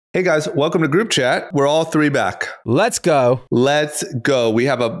Hey guys, welcome to Group Chat. We're all three back. Let's go. Let's go. We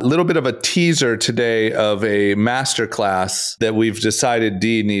have a little bit of a teaser today of a masterclass that we've decided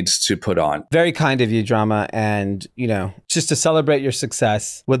Dee needs to put on. Very kind of you, Drama. And, you know, just to celebrate your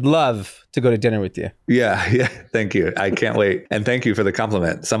success, would love to go to dinner with you. Yeah. Thank you. I can't wait. And thank you for the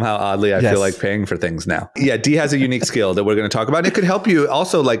compliment. Somehow, oddly, I feel like paying for things now. Yeah, Dee has a unique skill that we're going to talk about. And it could help you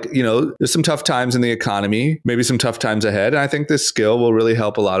also, like, you know, there's some tough times in the economy, maybe some tough times ahead. And I think this skill will really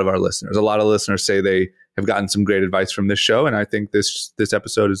help a lot of our listeners. A lot of listeners say they have gotten some great advice from this show, and I think this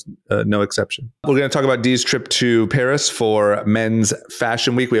episode is no exception. We're going to talk about Dee's trip to Paris for Men's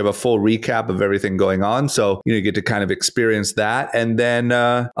Fashion Week. We have a full recap of everything going on, so you get to kind of experience that. And then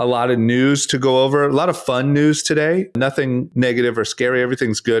a lot of news to go over, a lot of fun news today. Nothing negative or scary.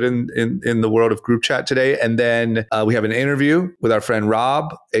 Everything's good in the world of Group Chat today. And then we have an interview with our friend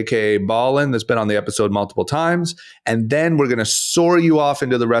Rob, aka Ballin, that's been on the episode multiple times. And then we're going to soar you off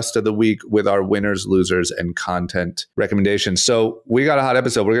into the rest of the week with our winners, losers, and content recommendations. So we got a hot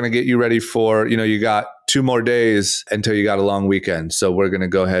episode. We're going to get you ready for, you got 2 more days until you got a long weekend. So we're going to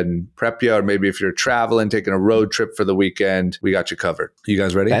go ahead and prep you, or maybe if you're traveling, taking a road trip for the weekend, we got you covered. You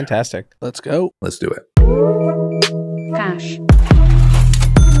guys ready? Fantastic. Let's go. Let's do it. Cash.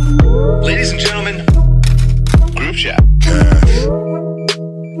 Ladies and gentlemen, Group Chat.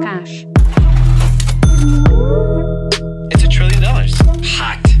 Cash. It's $1 trillion.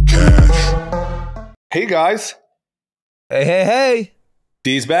 Hot. Hey guys. Hey.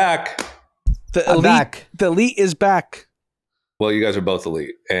 Dee's back. I'm back. The elite is back. Well, you guys are both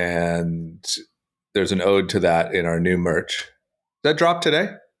elite, and there's an ode to that in our new merch. That dropped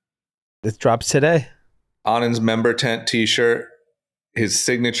today? It drops today. Anand's member tent t-shirt, his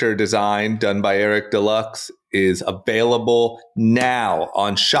signature design done by Eric Deluxe, is available now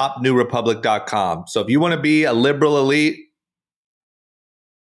on shopnewrepublic.com. So if you want to be a liberal elite,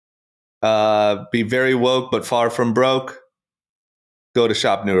 be very woke but far from broke, go to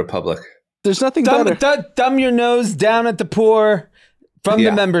Shop New Republic. There's nothing better. Thumb your nose down at the poor from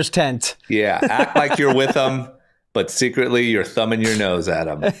the members tent. Yeah, act like you're with them, but secretly you're thumbing your nose at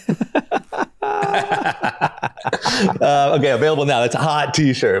them. Okay, available now. That's a hot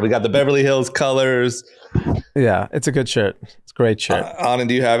t-shirt. We got the Beverly Hills colors. Yeah, it's a good shirt. It's a great shirt. Anand,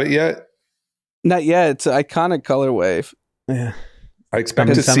 do you have it yet? Not yet. It's an iconic color wave. Yeah. I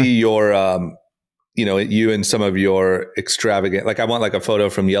expect to see your, you and some of your extravagant, like I want like a photo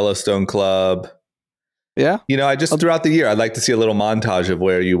from Yellowstone Club. Yeah. I just throughout the year, I'd like to see a little montage of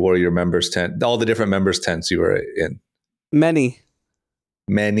where you wore your members tent, all the different members tents you were in. Many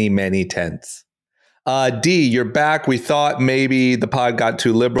tents. Dee, you're back. We thought maybe the pod got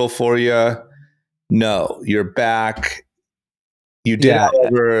too liberal for you. No, you're back. You did,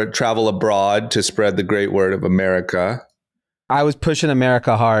 however, travel abroad to spread the great word of America. I was pushing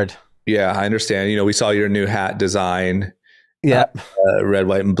America hard. Yeah, I understand. We saw your new hat design. Yeah. Red,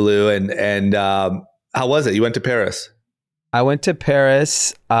 white, and blue. And how was it? You went to Paris. I went to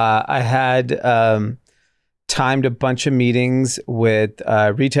Paris. I had timed a bunch of meetings with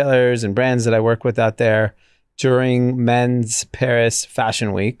retailers and brands that I work with out there during Men's Paris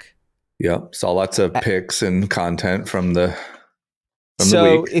Fashion Week. Yep. Saw lots of pics and content from the week.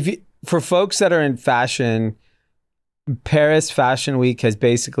 So for folks that are in fashion, Paris Fashion Week has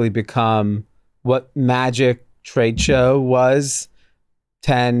basically become what Magic Trade Show was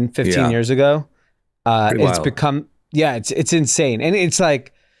 10, 15 years ago. It's become, it's insane. And it's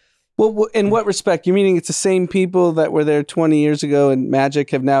like, well, in what respect? You meaning it's the same people that were there 20 years ago and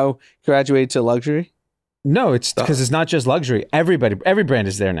Magic have now graduated to luxury? No, it's because it's not just luxury. every brand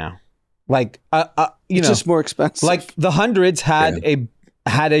is there now. Like, it's just more expensive. Like the Hundreds had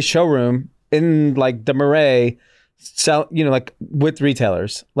a showroom in like the Marais, like with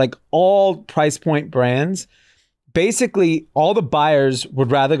retailers, like all price point brands. Basically, all the buyers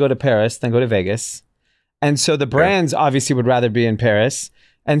would rather go to Paris than go to Vegas. And so the brands obviously would rather be in Paris.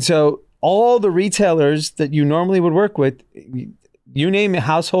 And so all the retailers that you normally would work with, you name a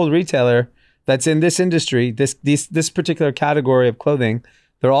household retailer that's in this industry, this particular category of clothing,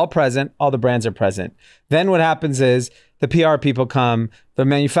 they're all present. All the brands are present. Then what happens is the PR people come, the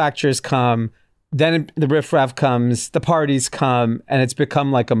manufacturers come, then the riffraff comes, the parties come, and it's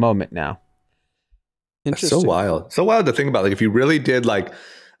become like a moment now. Interesting. That's so wild. So wild to think about. Like if you really did like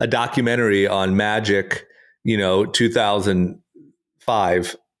a documentary on Magic,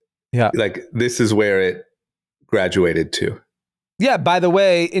 2005. Yeah. Like this is where it graduated to. Yeah. By the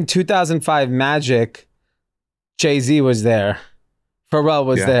way, in 2005 Magic, Jay-Z was there. Pharrell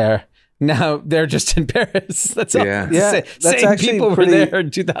was there. Now they're just in Paris. That's all. Yeah. That's same actually people were there in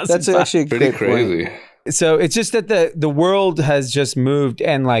 2005. That's actually pretty crazy. Point. So it's just that the world has just moved,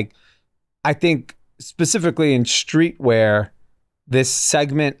 and like I think specifically in streetwear, this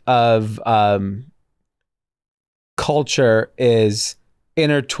segment of culture is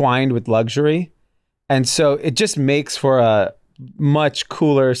intertwined with luxury, and so it just makes for a much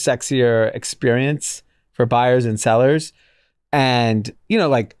cooler, sexier experience for buyers and sellers. And you know,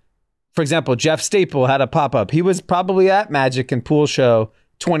 like for example, Jeff Staple had a pop-up. He was probably at Magic and Pool Show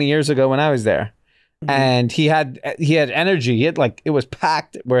 20 years ago when I was there. And he had energy. He had like, it was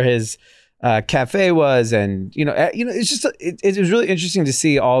packed where his cafe was, and it's just it was really interesting to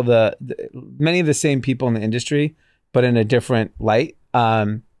see all the many of the same people in the industry, but in a different light.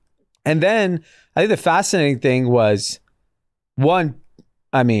 And then I think the fascinating thing was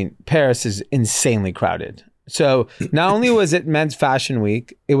Paris is insanely crowded. So not only was it Men's Fashion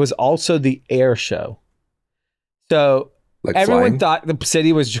Week, it was also the air show. So like everyone thought the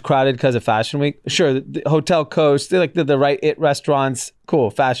city was crowded because of Fashion Week. Sure, the Hotel Coast, they like the right restaurants,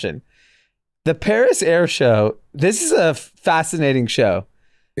 cool, fashion. The Paris Air Show, this is a fascinating show.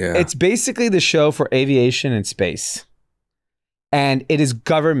 Yeah. It's basically the show for aviation and space. And it is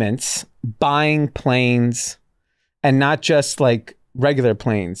governments buying planes, and not just like regular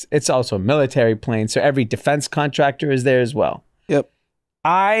planes. It's also military planes. So every defense contractor is there as well. Yep.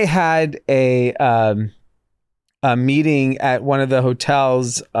 I had a meeting at one of the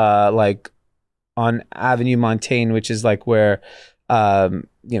hotels, like on Avenue Montaigne, which is like where,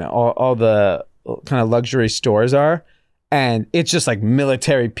 all the kind of luxury stores are. And it's just like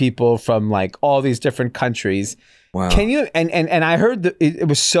military people from like all these different countries. Wow. Can you, and I heard that it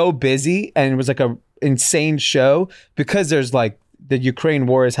was so busy, and it was like a insane show because there's like the Ukraine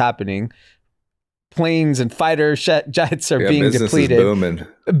war is happening. Planes and fighter jets are being depleted.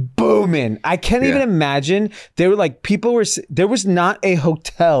 Booming. I can't even imagine. They were like, there was not a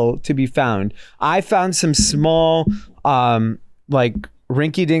hotel to be found. I found some small, like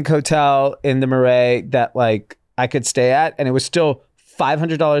rinky-dink hotel in the Marais that like I could stay at, and it was still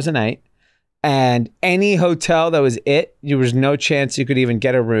 $500 a night. And any hotel that was there was no chance you could even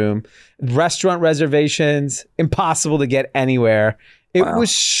get a room. Restaurant reservations, impossible to get anywhere. It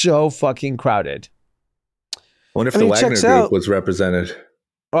was so fucking crowded. I wonder if the Wagner Group was represented.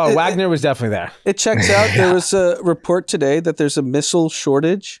 Oh, Wagner was definitely there. It checks out. There was a report today that there's a missile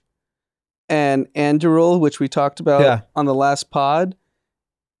shortage, and Anduril, which we talked about on the last pod,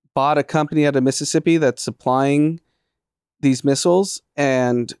 bought a company out of Mississippi that's supplying these missiles,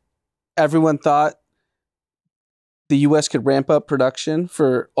 and everyone thought the U.S. could ramp up production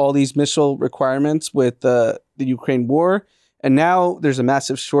for all these missile requirements with the Ukraine war. And now there's a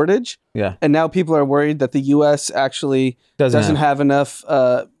massive shortage. Yeah. And now people are worried that the U.S. actually doesn't have enough,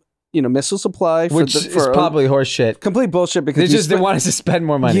 missile supply. Which is probably horseshit. Complete bullshit, because they want us to spend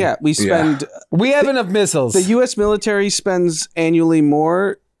more money. Yeah, we spend. We have enough missiles. The U.S. military spends annually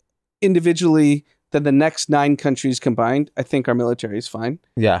more individually than the next 9 countries combined. I think our military is fine.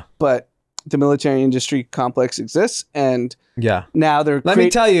 Yeah. But the military industry complex exists, and now they're. Let me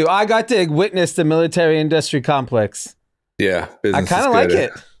tell you, I got to witness the military industry complex. Yeah, I kind of like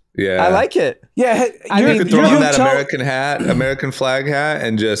it. Yeah, I like it. Yeah, you could throw on that American flag hat,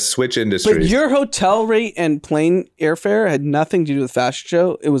 and just switch industries. But your hotel rate and plane airfare had nothing to do with fashion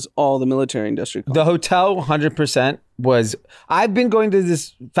show. It was all the military industry. The hotel, 100% was. I've been going to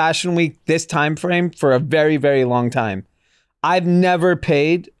this fashion week, this time frame, for a very, very long time. I've never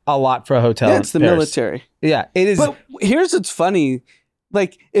paid a lot for a hotel. Yeah, it's the military. Yeah, it is. But here's what's funny: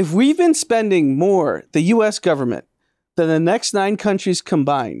 like, if we've been spending more, the U.S. government, than the next 9 countries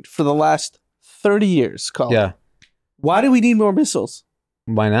combined for the last 30 years, Colin. Why do we need more missiles?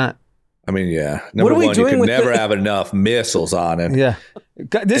 Why not? I mean, Number one, you can never have enough missiles on it. Yeah.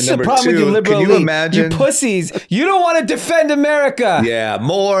 This is the problem with you liberal elite. Can you imagine? You pussies. You don't want to defend America. Yeah,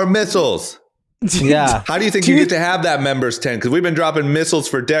 more missiles. Yeah. How do you think you get to have that members tent? Because we've been dropping missiles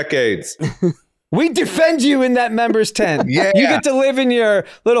for decades. We defend you in that members tent. Yeah. You get to live in your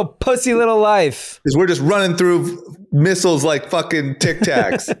little pussy little life. Because we're just running through missiles like fucking Tic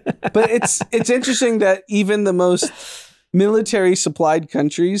Tacs. But it's interesting that even the most military supplied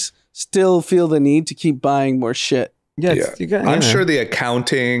countries still feel the need to keep buying more shit. Yeah. I'm sure the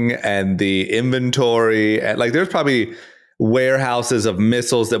accounting and the inventory, like there's probably warehouses of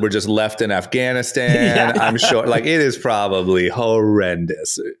missiles that were just left in Afghanistan. I'm sure, like, it is probably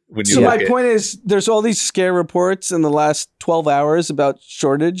horrendous. When you my point is, there's all these scare reports in the last 12 hours about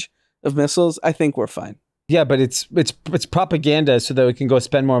shortage of missiles. I think we're fine. Yeah, but it's propaganda so that we can go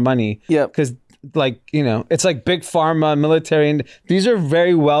spend more money. Yeah, because it's like big pharma, military, and these are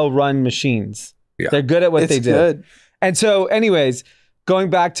very well run machines. Yeah, they're good at what they do. And so, anyways,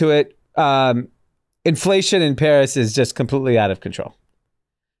 going back to it. inflation in Paris is just completely out of control.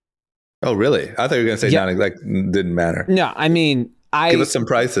 Oh, really? I thought you were going to say didn't matter. No, I mean, give us some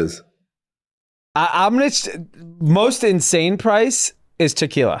prices. I'm gonna most insane price is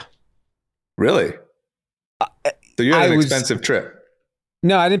tequila. Really? So you had an expensive trip.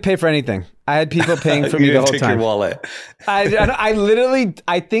 No, I didn't pay for anything. I had people paying for me the whole time. You didn't take your wallet. I literally,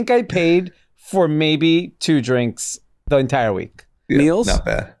 I think I paid for maybe 2 drinks the entire week. Yeah, Meals? Not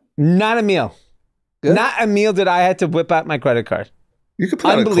bad. Not a meal. Good. Not a meal that I had to whip out my credit card. You could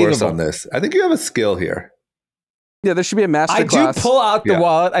put out a course on this. I think you have a skill here. Yeah, there should be a masterclass. I do pull out the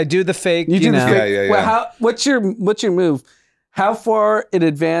wallet. I do the fake. You do know. the fake. Yeah. Well, what's your move? How far in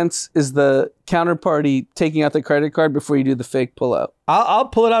advance is the counterparty taking out the credit card before you do the fake pullout? I'll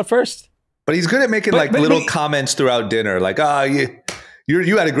pull it out first. But he's good at making little comments throughout dinner, like,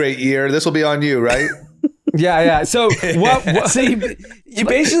 you had a great year. This will be on you, right? Yeah. So what so you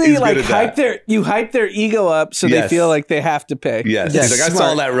basically like hype their ego up so they feel like they have to pay. Yes. He's like, I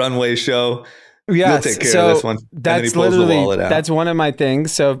saw that runway show. Yes. You'll take care of this one. That's literally that's one of my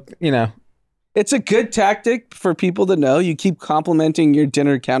things. So it's a good tactic for people to know. You keep complimenting your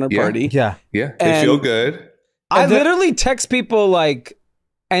dinner counterparty. Yeah. They feel good. I literally text people like,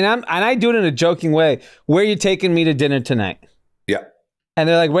 and I do it in a joking way. Where are you taking me to dinner tonight? Yeah. And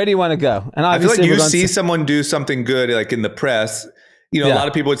they're like, where do you want to go? And I feel like you see someone do something good, like in the press. A lot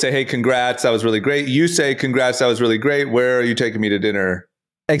of people would say, hey, congrats, that was really great. You say, congrats, that was really great. Where are you taking me to dinner?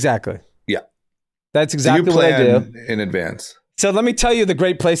 Exactly. Yeah. That's exactly what I do. In advance. So let me tell you the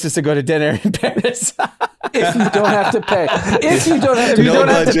great places to go to dinner in Paris. If you don't have to pay. If you don't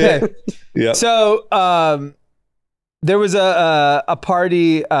have to pay. Yeah. So there was a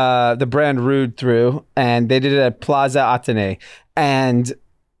party the brand Rude threw, and they did it at Plaza Athénée. And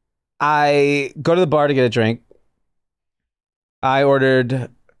I go to the bar to get a drink. I ordered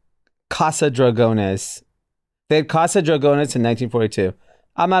Casa Dragones. They had Casa Dragones in 1942.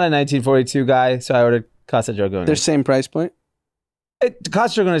 I'm not a 1942 guy, so I ordered Casa Dragones. They're same price point?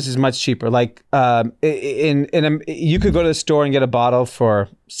 Casa Dragones is much cheaper. Like you could go to the store and get a bottle for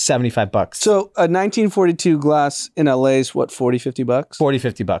 $75. So a 1942 glass in LA is what, $40-50?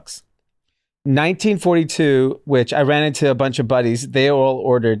 $40-50. 1942, which I ran into a bunch of buddies. They all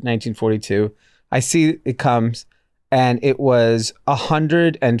ordered 1942. I see it comes, and it was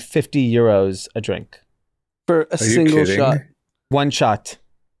 150 euros a drink for a single shot. One shot,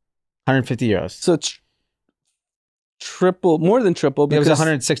 150 euros. So it's triple, more than triple. It was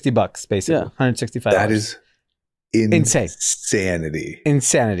 $160 basically. Yeah. $165. That is insane.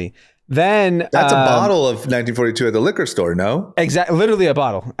 Insanity. Then that's a bottle of 1942 at the liquor store, no? Exactly, literally a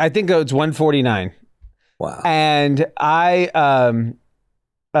bottle. I think it's $149. Wow. And I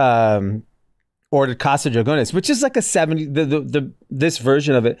ordered Casa Dragones, which is like a $70. This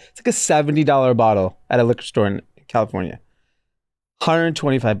version of it, it's like a $70 bottle at a liquor store in California.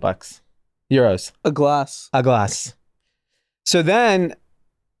 $125 euros. A glass. So then,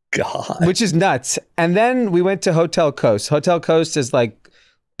 God, which is nuts. And then we went to Hotel Coast. Hotel Coast is like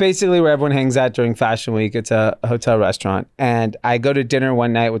basically where everyone hangs out during Fashion Week. It's a hotel restaurant. And I go to dinner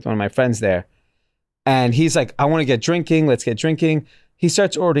one night with one of my friends there. And he's like, I want to get drinking. Let's get drinking. He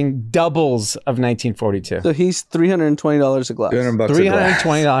starts ordering doubles of 1942. So he's $320 a glass.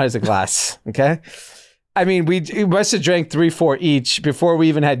 $320 a glass. Okay. I mean, we must have drank 3-4 each before we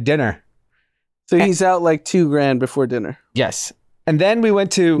even had dinner. So he's out like $2,000 before dinner. Yes. And then we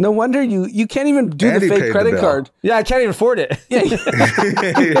went to... No wonder you can't even do the fake credit card. Yeah, I can't even afford it. You're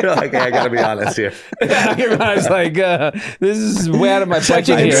like, hey, I got to be honest here. I was like, this is way out of my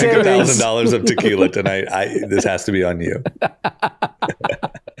budget. I drank $1,000 of tequila tonight. This has to be on you.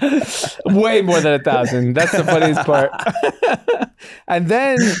 Way more than 1,000. That's the funniest part. And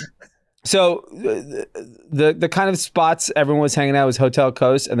then... So the kind of spots everyone was hanging out was Hotel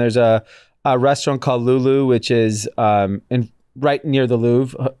Coast, and there's a restaurant called Lulu, which is right near the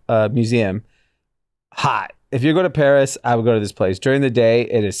Louvre Museum. Hot. If you go to Paris, I would go to this place. During the day,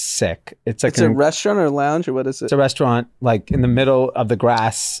 it is sick. It's like a restaurant or lounge, or what is it? It's a restaurant, like in the middle of the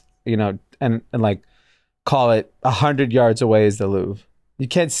grass, and like call it 100 yards away is the Louvre. You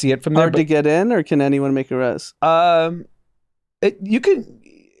can't see it from there. Hard to get in, or can anyone make a res?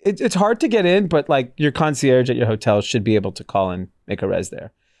 It's hard to get in, but like your concierge at your hotel should be able to call and make a res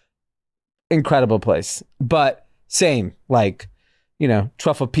there. Incredible place. But same, like,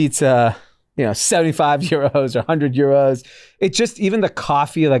 truffle pizza, 75 euros or 100 euros. It just, even the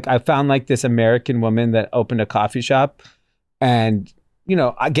coffee, like I found like this American woman that opened a coffee shop, and,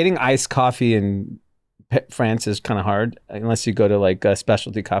 getting iced coffee in France is kind of hard unless you go to like a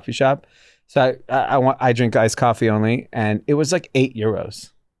specialty coffee shop. So I drink iced coffee only, and it was like 8 euros.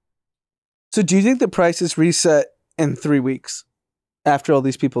 So do you think the price is reset in 3 weeks after all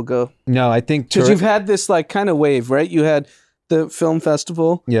these people go? No, I think because you've had this like kind of wave, right? You had the film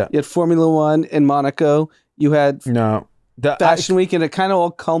festival. Yeah. You had Formula One in Monaco. You had Fashion Week, and it kind of all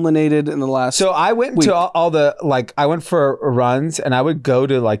culminated in the last. So I went week. to all the like I went for runs, and I would go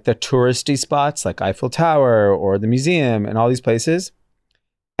to like the touristy spots like Eiffel Tower or the museum and all these places,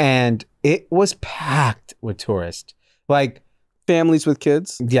 and it was packed with tourists. Like families with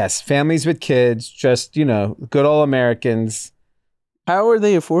kids. Yes, families with kids. Just good old Americans. How are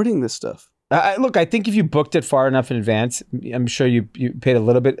they affording this stuff? Look, I think if you booked it far enough in advance, I'm sure you paid a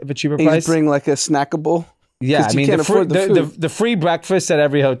little bit of a cheaper price. Bring like a snackable. Yeah, I mean, the free breakfast at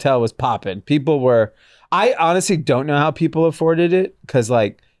every hotel was popping. I honestly don't know how people afforded it because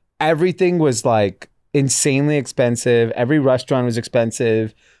like everything was like insanely expensive. Every restaurant was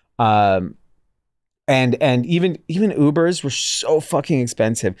expensive. And even Ubers were so fucking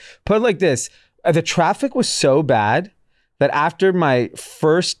expensive. Put it like this, the traffic was so bad that after my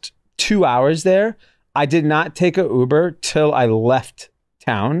first 2 hours there, I did not take an Uber till I left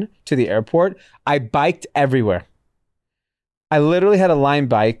town to the airport. I biked everywhere. I literally had a Lime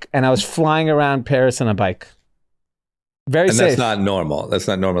bike and I was flying around Paris on a bike. Very safe. And that's not normal. That's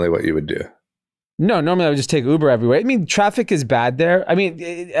not normally what you would do. No, normally I would just take Uber everywhere. I mean, traffic is bad there. I mean,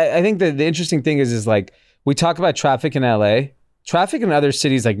 I think the interesting thing is like we talk about traffic in LA. Traffic in other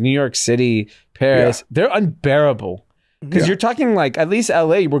cities like New York City, Paris, they're unbearable. Because you're talking like at least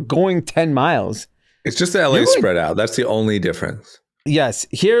LA, we're going 10 miles. It's just the LA spread out. That's the only difference. Yes.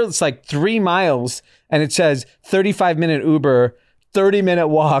 Here it's like 3 miles and it says 35-minute Uber, 30-minute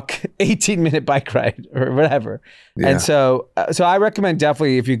walk, 18-minute bike ride or whatever. Yeah. And so I recommend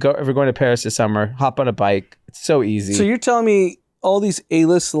definitely if you're going to Paris this summer, hop on a bike. It's so easy. So you're telling me all these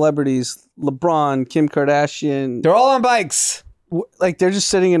A-list celebrities, LeBron, Kim Kardashian, they're all on bikes. Like they're just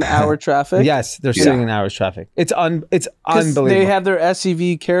sitting in hour traffic? Yes, they're sitting in hours traffic. It's unbelievable. They have their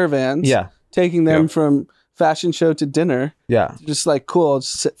SUV caravans. Yeah. Taking them from fashion show to dinner. Yeah. Just like, cool, I'll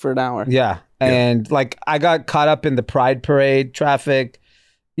just sit for an hour. Yeah. And like I got caught up in the Pride Parade traffic.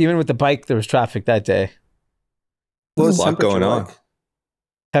 Even with the bike, there was traffic that day. There's a lot going on.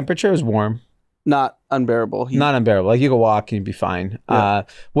 Temperature was warm. Not unbearable. Not unbearable. Like you could walk and you'd be fine. Yeah.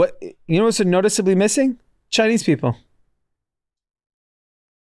 What's noticeably missing? Chinese people.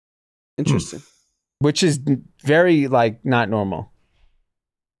 Interesting. Which is very like not normal.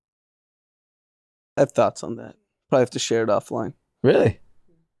 I have thoughts on that. Probably have to share it offline. Really?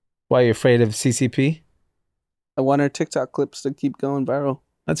 Why, you're afraid of CCP? I want our TikTok clips to keep going viral.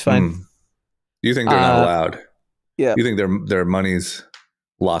 That's fine. You think they're not allowed? Yeah. You think their money's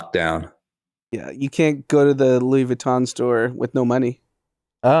locked down? Yeah. You can't go to the Louis Vuitton store with no money.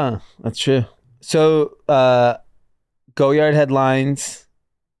 That's true. So Goyard headlines,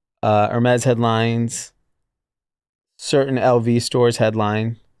 Hermes headlines, certain LV stores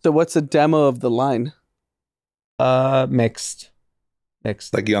headline. So what's the demo of the line? Mixed.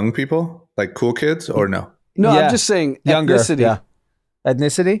 Like young people? Like cool kids or no? No, I'm just saying younger, ethnicity. Yeah.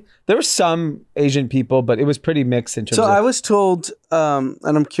 Ethnicity? There were some Asian people, but it was pretty mixed in terms of... So I was told, and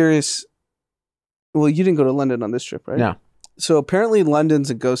I'm curious, well, you didn't go to London on this trip, right? No. So apparently London's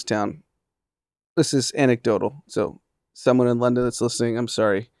a ghost town. This is anecdotal. So someone in London that's listening, I'm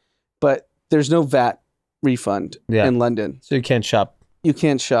sorry. But there's no VAT refund in London. So you can't shop. You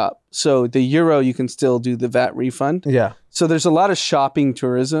can't shop. So the euro, you can still do the VAT refund. Yeah. So there's a lot of shopping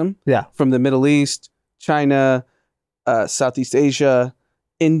tourism. Yeah. From the Middle East, China, Southeast Asia,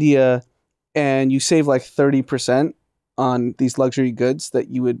 India, and you save like 30% on these luxury goods that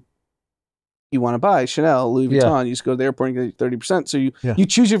you want to buy. Chanel, Louis Vuitton. You just go to the airport and get 30%. So you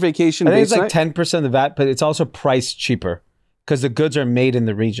choose your vacation. I think it's like 10% of the VAT, but it's also priced cheaper because the goods are made in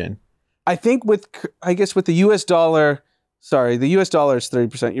the region. I think with the US dollar. Sorry, the US dollar is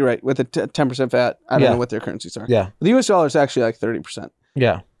 30%. You're right. With a 10% VAT, I don't know what their currencies are. Yeah. The US dollar is actually like 30%.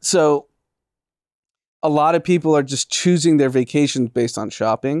 Yeah. So a lot of people are just choosing their vacations based on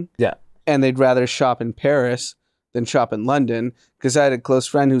shopping. Yeah. And they'd rather shop in Paris than shop in London. Because I had a close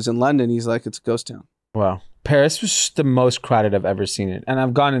friend who's in London. He's like, it's a ghost town. Wow. Paris was the most crowded I've ever seen it. And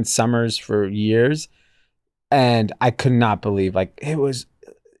I've gone in summers for years. And I could not believe, like, it was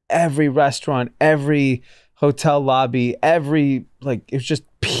every restaurant, every hotel lobby, it was just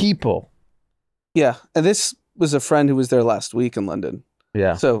people. Yeah. And this was a friend who was there last week in London.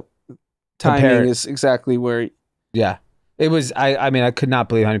 Yeah. So timing is exactly where. Yeah. It was, I mean, I could not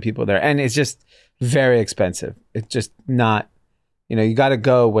believe how many people there. And it's just very expensive. It's just not, you got to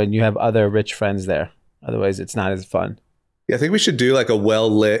go when you have other rich friends there. Otherwise, it's not as fun. Yeah, I think we should do like a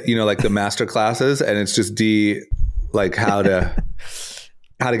well-lit, like the master classes. And it's just like how to...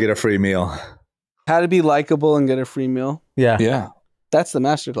 How to get a free meal. How to be likable and get a free meal. Yeah. Yeah. That's the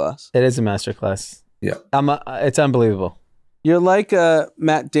masterclass. It is a masterclass. Yeah. It's unbelievable. You're like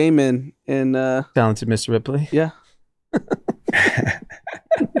Matt Damon in Talented Mr. Ripley. Yeah.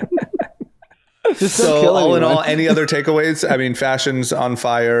 Just So don't kill all in anyone. all, any other takeaways? I mean, fashion's on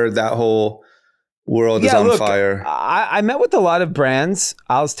fire. That whole world is on fire. I met with a lot of brands.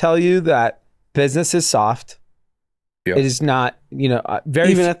 I'll tell you that business is soft. Yep. It is not,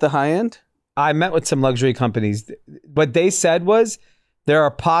 very Even at the high end? I met with some luxury companies. What they said was there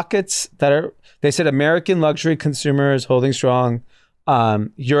are pockets they said American luxury consumers holding strong.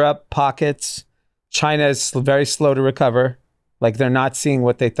 Europe pockets. China is very slow to recover. Like they're not seeing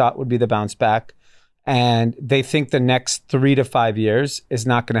what they thought would be the bounce back. And they think the next 3 to 5 years is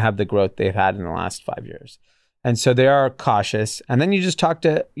not going to have the growth they've had in the last 5 years. And so they are cautious. And then you just talk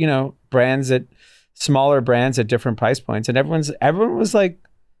to, smaller brands at different price points. And everyone was like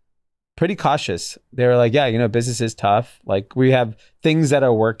pretty cautious. They were like, yeah, business is tough. Like we have things that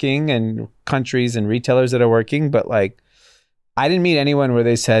are working and countries and retailers that are working. But like, I didn't meet anyone where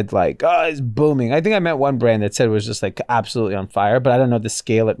they said like, oh, it's booming. I think I met one brand that said it was just like absolutely on fire, but I don't know the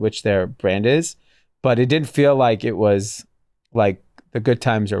scale at which their brand is. But it did feel like it was like the good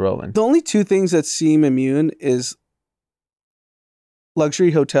times are rolling. The only two things that seem immune is luxury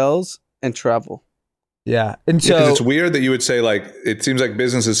hotels and travel. Yeah. And Yeah, 'cause so it's weird that you would say like, it seems like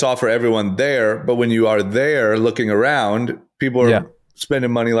business is soft for everyone there, but when you are there looking around, people are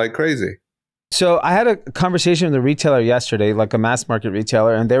spending money like crazy. So I had a conversation with a retailer yesterday, like a mass market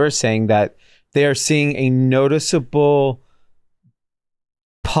retailer, and they were saying that they are seeing a noticeable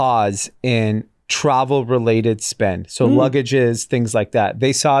pause in travel related spend. So luggages, things like that.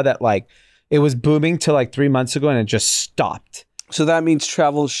 They saw that like it was booming till like 3 months ago and it just stopped. So that means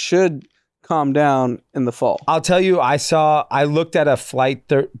travel should calm down in the fall. I'll tell you, I looked at a flight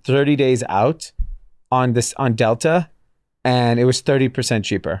 30 days out on Delta and it was 30%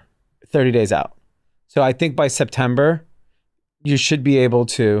 cheaper 30 days out. So I think by September you should be able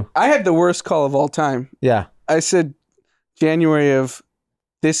to. I had the worst call of all time. Yeah. I said January of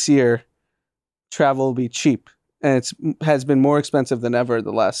this year, travel will be cheap. And has been more expensive than ever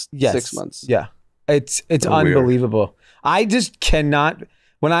the last 6 months. Yeah. It's So unbelievable. Weird. I just cannot.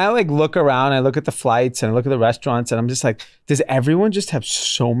 When I like look around, I look at the flights and I look at the restaurants and I'm just like, does everyone just have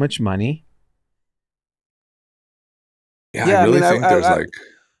so much money? Yeah, I really think there's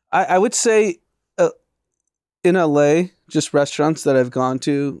I would say in LA, just restaurants that I've gone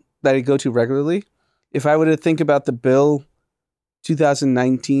to, that I go to regularly, if I were to think about the bill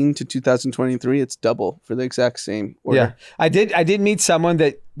 2019 to 2023, it's double for the exact same order. Yeah. I did meet someone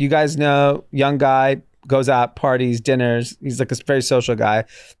that you guys know, young guy, goes out, parties, dinners. He's like a very social guy.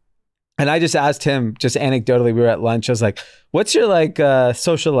 And I just asked him, just anecdotally, we were at lunch. I was like, what's your like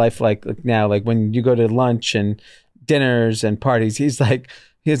social life like now? Like when you go to lunch and dinners and parties, he's like,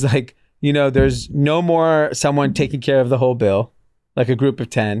 there's no more someone taking care of the whole bill, like a group of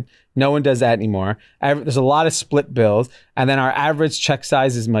 10. No one does that anymore. There's a lot of split bills. And then our average check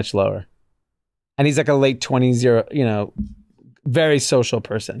size is much lower. And he's like a late 20s, very social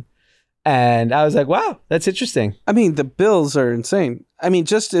person. And I was like, wow, that's interesting. I mean, the bills are insane. I mean,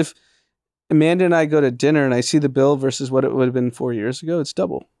 just if Amanda and I go to dinner and I see the bill versus what it would have been 4 years ago, it's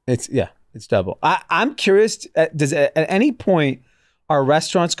double. It's double. I'm curious, does at any point are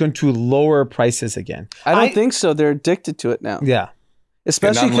restaurants going to lower prices again? I don't think so. They're addicted to it now. Yeah.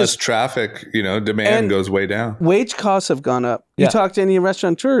 Especially unless traffic, demand goes way down. Wage costs have gone up. You talk to any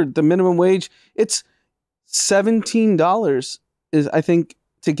restaurateur, the minimum wage, it's $17 is, I think,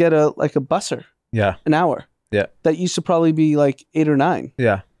 to get a busser. Yeah. An hour. Yeah. That used to probably be like 8 or 9.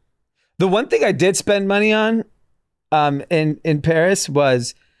 Yeah. The one thing I did spend money on in Paris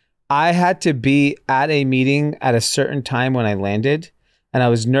was I had to be at a meeting at a certain time when I landed. And I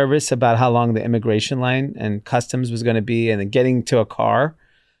was nervous about how long the immigration line and customs was going to be. And then getting to a car,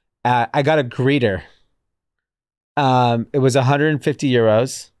 I got a greeter. It was 150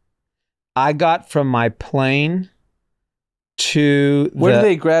 euros. I got from my plane to where do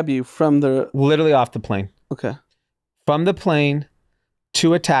they grab you from literally off the plane. Okay. From the plane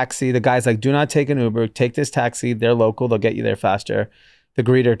to a taxi. The guy's like, do not take an Uber. Take this taxi. They're local. They'll get you there faster. The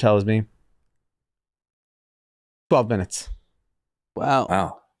greeter tells me 12 minutes.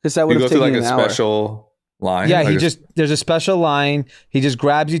 Wow. Because that would have taken taken like an hour. Special line. Yeah, there's a special line. He just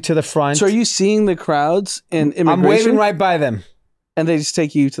grabs you to the front. So are you seeing the crowds in immigration? I'm waving right by them. And they just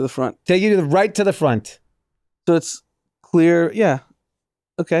take you to the front. Take you right to the front. So it's clear. Yeah.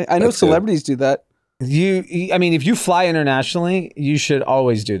 Okay. I know celebrities do that. I mean, if you fly internationally, you should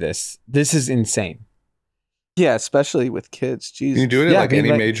always do this. This is insane. Yeah, especially with kids. Jesus. Can you do it at like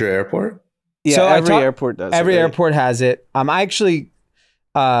any major airport? Yeah, so every airport does. Every airport has it. I actually,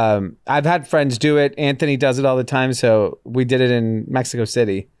 I've had friends do it. Anthony does it all the time. So we did it in Mexico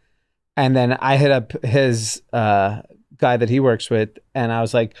City, and then I hit up his guy that he works with, and I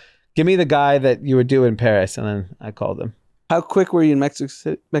was like, "Give me the guy that you would do in Paris," and then I called him. How quick were you in Mexico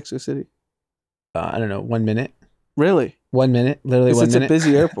City? I don't know, 1 minute. Really? 1 minute, literally 1 minute. It's a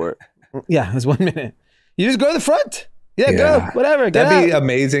busy airport. Yeah, it was 1 minute. You just go to the front. Yeah, go, whatever. That'd be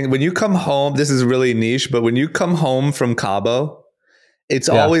amazing. When you come home, this is really niche, but when you come home from Cabo, it's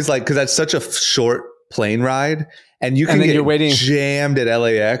always like, because that's such a short plane ride, and you can get you're waiting. Jammed at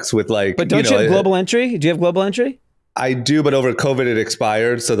LAX with like. But don't you have global entry? Do you have global entry? I do, but over COVID it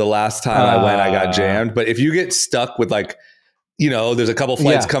expired. So the last time I went, I got jammed. But if you get stuck with like, there's a couple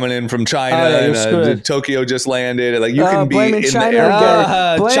flights coming in from China, and Tokyo just landed. Like you can be in China the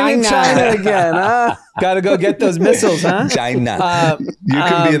airport. Blaming China again. Got to go get those missiles, huh? China. You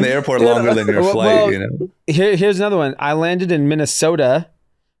can be in the airport longer than your flight. Here's another one. I landed in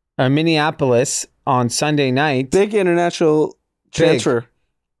Minneapolis on Sunday night. Big international transfer.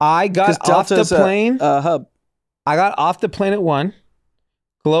 I got off the plane. Hub. I got off the plane at 1.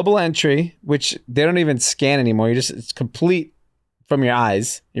 Global entry, which they don't even scan anymore. It's complete from your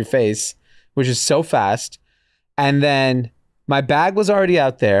eyes, your face, which is so fast. And then my bag was already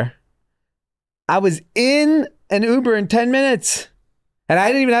out there. I was in an Uber in 10 minutes. And I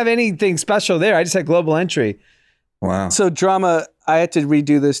didn't even have anything special there. I just had global entry. Wow. So Drama, I had to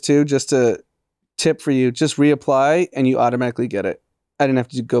redo this too, just a tip for you. Just reapply and you automatically get it. I didn't have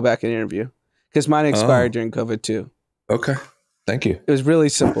to go back and interview because mine expired during COVID too. Okay. Thank you. It was really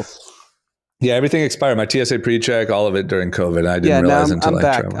simple. Yeah, everything expired. My TSA pre-check, all of it during COVID. I didn't realize until I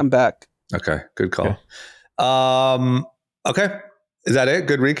traveled. I'm back. Okay, good call. Okay, is that it?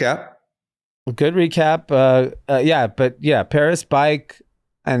 Good recap. Good recap. Paris bike,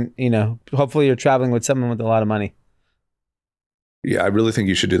 and hopefully you're traveling with someone with a lot of money. Yeah, I really think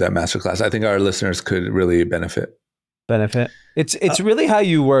you should do that masterclass. I think our listeners could really benefit. It's really how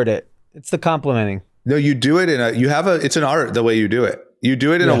you word it. It's the complimenting. No, you do it it's an art the way you do it. You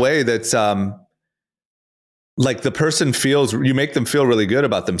do it in a way that's like the person feels, you make them feel really good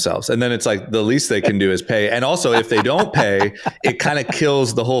about themselves. And then it's like the least they can do is pay. And also if they don't pay, it kind of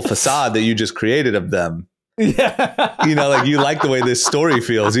kills the whole facade that you just created of them. Yeah. Like you like the way this story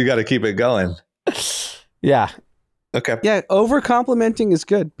feels. You got to keep it going. Yeah. Okay. Yeah. Over complimenting is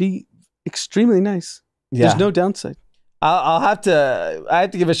good. Be extremely nice. Yeah. There's no downside. I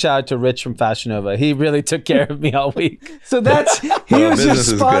have to give a shout out to Rich from Fashion Nova. He really took care of me all week. So he was your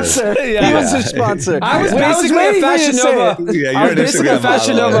sponsor. Yeah. He was your sponsor. I was basically a Fashion Nova. Yeah, you're an Instagram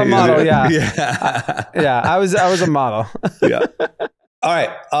Fashion Nova model. Yeah. Yeah. I was a model. Yeah. All right.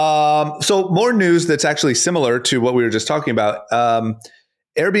 So more news that's actually similar to what we were just talking about.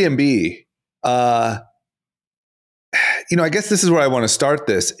 Airbnb. I guess this is where I want to start.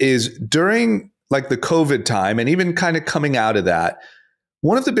 This is during like the COVID time and even kind of coming out of that,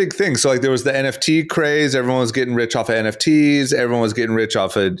 one of the big things. So like there was the NFT craze. Everyone was getting rich off of NFTs. Everyone was getting rich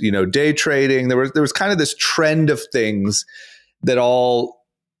off of, day trading. There was kind of this trend of things that all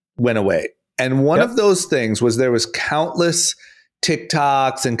went away. And one of those things was there was countless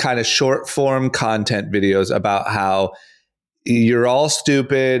TikToks and kind of short form content videos about how you're all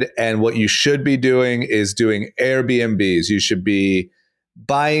stupid and what you should be doing is doing Airbnbs. You should be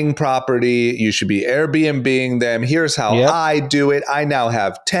buying property. You should be Airbnb-ing them. Here's how I do it. I now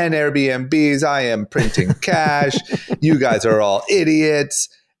have 10 Airbnbs. I am printing cash. You guys are all idiots.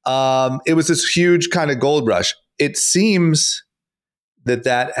 It was this huge kind of gold rush. It seems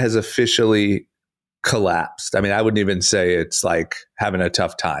that has officially collapsed. I mean, I wouldn't even say it's like having a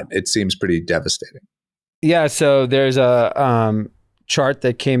tough time. It seems pretty devastating. Yeah. So there's a chart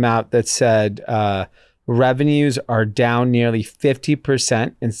that came out that said revenues are down nearly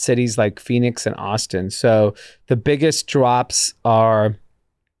 50% in cities like Phoenix and Austin. So the biggest drops are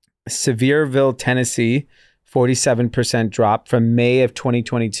Sevierville, Tennessee, 47% drop from May of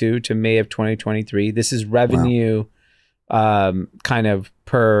 2022 to May of 2023. This is revenue kind of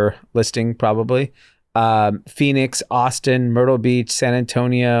per listing probably. Phoenix, Austin, Myrtle Beach, San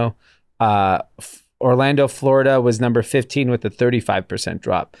Antonio, Orlando, Florida was number 15 with a 35%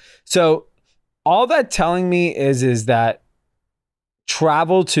 drop. So all that telling me is that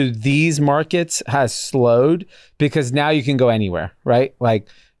travel to these markets has slowed because now you can go anywhere, right? Like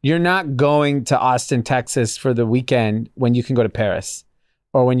you're not going to Austin, Texas for the weekend when you can go to Paris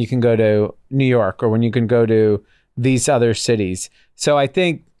or when you can go to New York or when you can go to these other cities. So I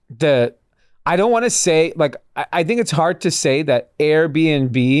think I don't want to say, like, I think it's hard to say that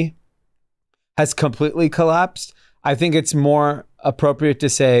Airbnb has completely collapsed. I think it's more appropriate to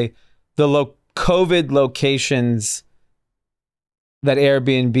say the COVID locations that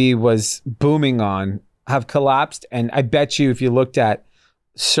Airbnb was booming on have collapsed. And I bet you if you looked at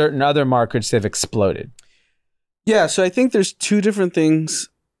certain other markets, they've exploded. Yeah, so I think there's two different things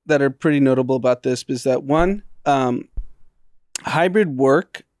that are pretty notable about this. Is that one, hybrid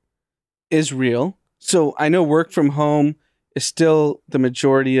work is real. So I know work from home is still the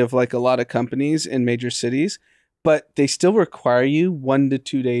majority of like a lot of companies in major cities, but they still require you 1 to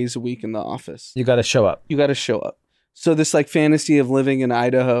 2 days a week in the office. You got to show up. You got to show up. So this like fantasy of living in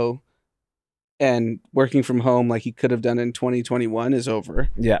Idaho and working from home like you could have done in 2021 is over.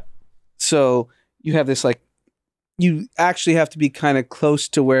 Yeah. So you have this like, you actually have to be kind of close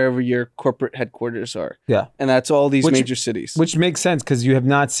to wherever your corporate headquarters are. Yeah. And that's all these major cities. Which makes sense because you have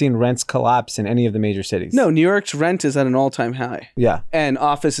not seen rents collapse in any of the major cities. No, New York's rent is at an all-time high. Yeah. And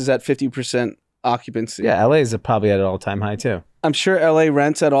office is at 50% occupancy. Yeah, LA is probably at an all-time high too. I'm sure LA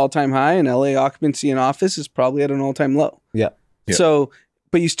rent's at all-time high and LA occupancy in office is probably at an all-time low. Yeah. So,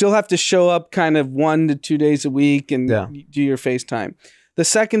 but you still have to show up kind of 1 to 2 days a week and do your FaceTime. The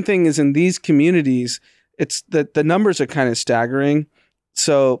second thing is in these communities, it's that the numbers are kind of staggering.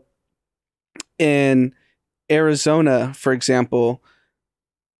 So in Arizona, for example,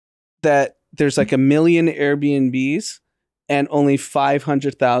 that there's like 1 million Airbnbs and only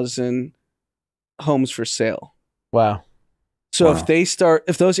 500,000 homes for sale. Wow. So if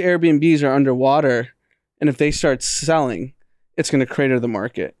those Airbnbs are underwater and if they start selling, it's going to crater the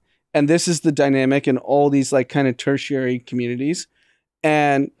market. And this is the dynamic in all these like kind of tertiary communities.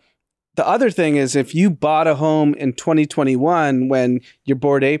 And the other thing is if you bought a home in 2021 when your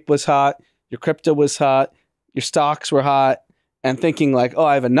Bored Ape was hot, your crypto was hot, your stocks were hot, and thinking like, oh,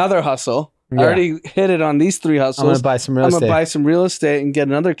 I have another hustle. I already hit it on these 3 hustles. I'm going to buy some real estate. I'm going to buy some real estate and get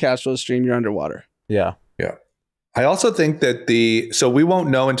another cash flow stream. You're underwater. Yeah. Yeah. I also think that so we won't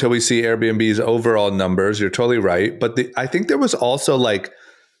know until we see Airbnb's overall numbers. You're totally right. But I think there was also like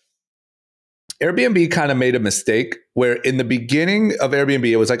Airbnb kind of made a mistake where in the beginning of Airbnb,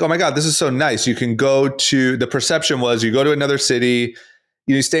 it was like, oh my God, this is so nice. You can go to, the perception was you go to another city,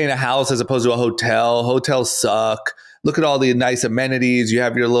 you stay in a house as opposed to a hotel. Hotels suck. Look at all the nice amenities. You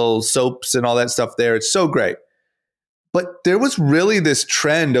have your little soaps and all that stuff there. It's so great. But there was really this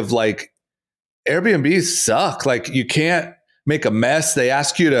trend of like, Airbnbs suck. Like you can't make a mess. They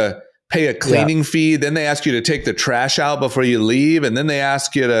ask you to pay a cleaning fee. Then they ask you to take the trash out before you leave. And then they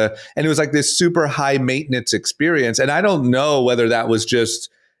ask you to, and it was like this super high maintenance experience. And I don't know whether that was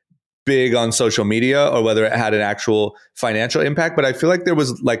just big on social media or whether it had an actual financial impact. But I feel like there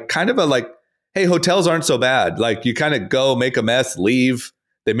was like kind of a like, hey, hotels aren't so bad. Like you kind of go make a mess, leave.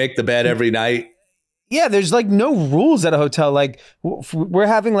 They make the bed every night. Yeah, there's like no rules at a hotel. Like we're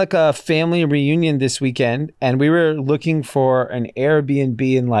having like a family reunion this weekend and we were looking for an Airbnb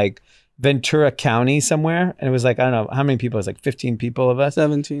in like Ventura County somewhere. And it was like, I don't know how many people. It was like 15 people of us.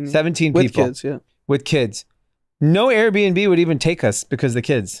 17 people. With kids, yeah. With kids. No Airbnb would even take us because of the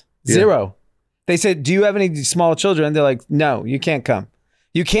kids. Zero. They said, do you have any small children? And they're like, no, you can't come.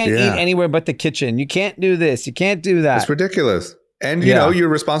 You can't eat anywhere but the kitchen. You can't do this. You can't do that. It's ridiculous. And, you know, you're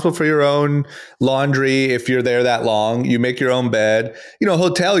responsible for your own laundry. If you're there that long, you make your own bed. You know,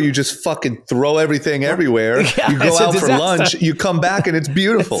 hotel, you just fucking throw everything everywhere. You go out for lunch, you come back and it's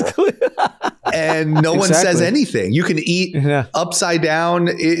beautiful. And no one says anything. You can eat upside down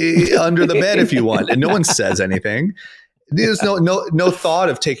under the bed if you want. And no one says anything. There's no thought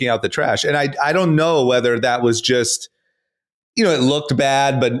of taking out the trash. And I don't know whether that was just, you know, it looked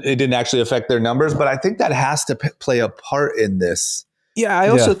bad, but it didn't actually affect their numbers. But I think that has to play a part in this. Yeah, I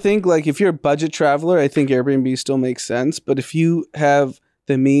also think like if you're a budget traveler, I think Airbnb still makes sense. But if you have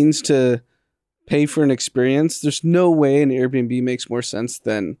the means to pay for an experience, there's no way an Airbnb makes more sense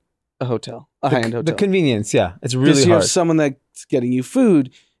than a hotel, a high-end hotel. The convenience, it's really hard. You have someone that's getting you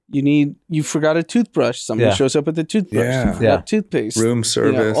food. You forgot a toothbrush. Somebody shows up with a toothbrush. You forgot toothpaste. Room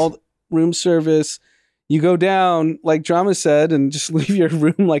service. Room service. You go down, like Drama said, and just leave your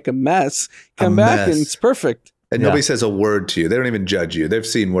room like a mess. Come back and it's perfect. And nobody says a word to you. They don't even judge you. They've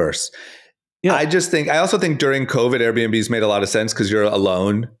seen worse. Yeah. I also think during COVID, Airbnb's made a lot of sense because you're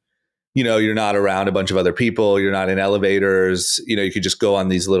alone. You know, you're not around a bunch of other people. You're not in elevators. You know, you could just go on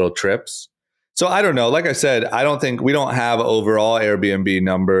these little trips. So I don't know. Like I said, we don't have overall Airbnb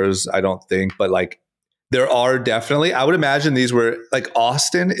numbers, I don't think. But like there are definitely, I would imagine these were like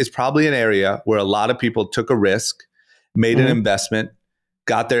Austin is probably an area where a lot of people took a risk, made an investment,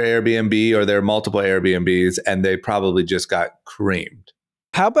 got their Airbnb or their multiple Airbnbs, and they probably just got creamed.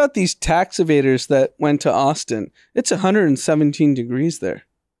 How about these tax evaders that went to Austin? It's 117 degrees there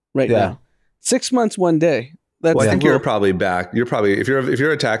right now. 6 months, 1 day. That's I think you're probably back. You're probably if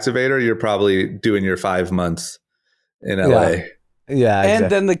you're a tax evader, you're probably doing your 5 months in LA. Yeah, exactly. And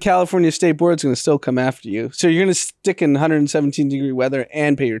then the California State Board's going to still come after you. So you're going to stick in 117-degree weather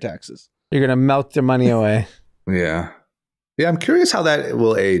and pay your taxes. You're going to melt their money away. Yeah. I'm curious how that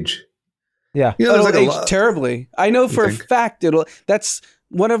will age. Yeah, It'll age terribly. I know for a fact it'll. That's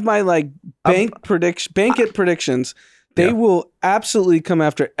one of my Bankit predictions. They will absolutely come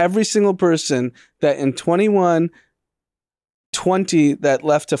after every single person that in 20 that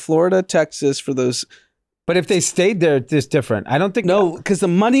left to Florida, Texas for those. But if they stayed there, it's different. I don't think. No, because the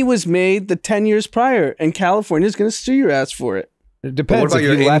money was made the 10 years prior, and California is going to sue your ass for it. It depends. But what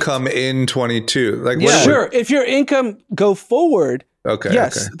about your income in 22? Sure. If your income go forward,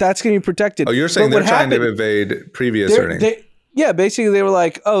 yes, that's going to be protected. Oh, you're saying they're trying to evade previous earnings? Basically, they were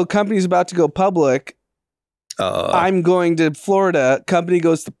like, "Oh, company's about to go public. I'm going to Florida. Company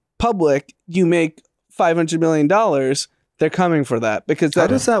goes to public. You make $500 million. They're coming for that because how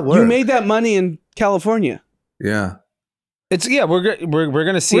does that work? You made that money in California. Yeah, we're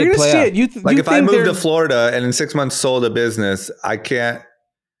gonna see it play out. If I moved to Florida and in 6 months sold a business, I can't.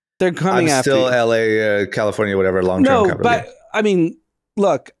 They're coming after still LA, California, whatever long-term company. But I mean,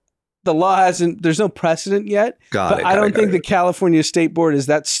 look. The law hasn't, there's no precedent yet. I don't think the California State Board is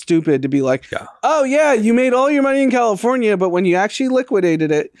that stupid to be like, oh yeah, you made all your money in California, but when you actually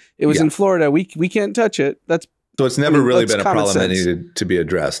liquidated it, it was in Florida. We can't touch it. So it's never really been a problem that needed to be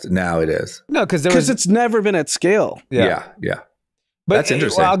addressed. Now it is. No, because it's never been at scale. Yeah. But that's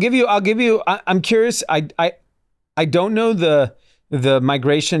interesting. Well, I'll give you, I'm curious. I don't know the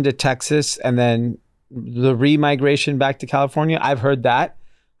migration to Texas and then the re-migration back to California. I've heard that.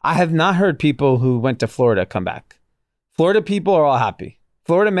 I have not heard people who went to Florida come back. Florida people are all happy.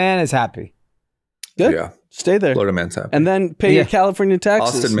 Florida man is happy. Good. Yeah. Stay there. Florida man's happy. And then pay your California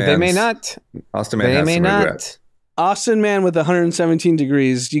taxes. They may not. Austin man has some regrets. Austin man with 117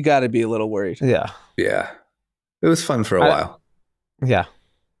 degrees, you got to be a little worried. Yeah. It was fun for a while. Yeah.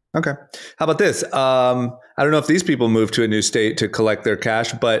 Okay. How about this? I don't know if these people moved to a new state to collect their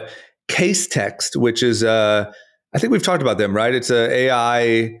cash, but CaseText, which is I think we've talked about them, right? It's a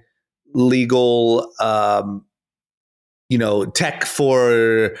AI legal, tech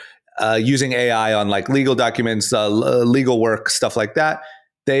for using AI on legal documents, legal work, stuff like that.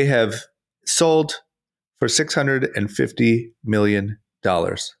 They have sold for $650 million.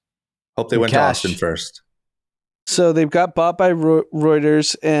 Hope they went to Austin first. So they've got bought by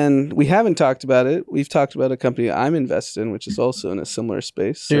Reuters, and we haven't talked about it. We've talked about a company I'm invested in, which is also in a similar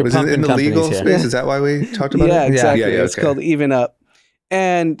space. So was it in the legal space? Is that why we talked about it? Yeah, exactly. It's called Even Up.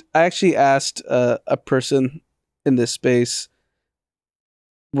 And I actually asked a person in this space,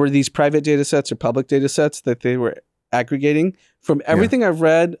 were these private data sets or public data sets that they were aggregating? From everything I've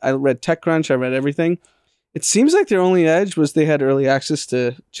read, I read TechCrunch, I read everything. It seems like their only edge was they had early access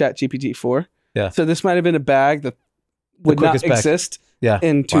to ChatGPT 4. Yeah. So this might have been a bag that would not exist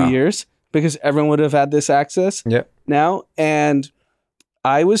in 2 years because everyone would have had this access now. And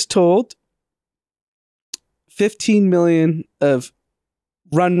I was told 15 million of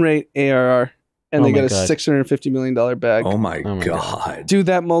run rate ARR, and they got a $650 million bag. Oh my God. Do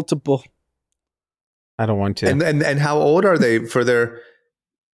that multiple. I don't want to. And how old are they for their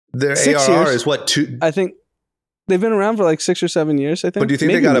 6 ARR years. Is what, two? I think they've been around for 6 or 7 years, I think. But do you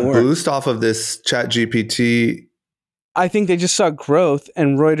think maybe they got more. a boost off of this ChatGPT? I think they just saw growth,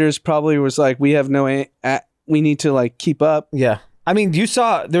 and Reuters probably was like, we have we need to keep up. Yeah. I mean, you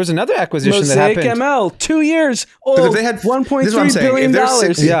saw there was another acquisition Mosaic that happened. ML, 2 years old. If they had $1.3 billion.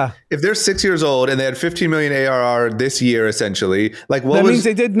 If they're 6 years old and they had 15 million ARR this year, essentially, that means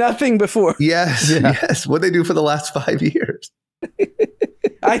they did nothing before. Yes. What they do for the last 5 years?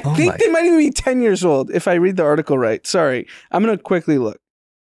 I think they might even be 10 years old if I read the article right. Sorry. I'm going to quickly look.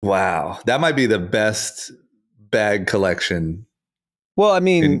 Wow. That might be the best bag collection. Well, I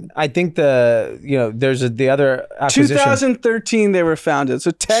mean, I think there's the other acquisition. 2013 they were founded.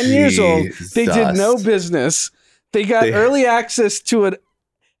 So 10 years old. They did no business. They got early access to an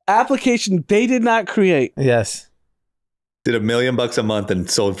application they did not create. Yes. Did $1 million a month and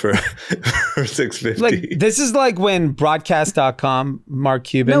sold for $650. This is like when broadcast.com, Mark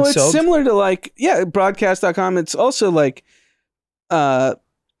Cuban sold. No, it's similar to broadcast.com. It's also direct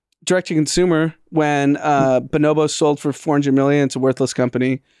to consumer when Bonobo sold for $400 million. It's a worthless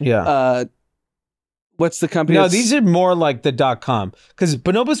company. Yeah. What's the company? No, these are more like the .com because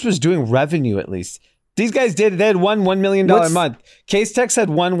Bonobos was doing revenue at least. These guys they had $1 million a month. CaseText had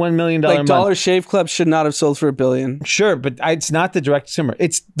 $1 million a month. Dollar Shave Club should not have sold for $1 billion. Sure, but it's not the direct consumer.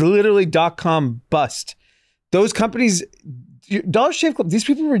 It's literally .com bust. Those companies Dollar Shave Club, these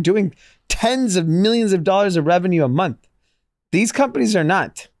people were doing tens of millions of dollars of revenue a month. These companies are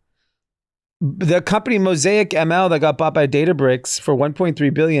not. The company Mosaic ML that got bought by Databricks for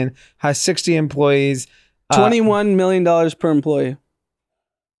 $1.3 billion has 60 employees. $21 million per employee.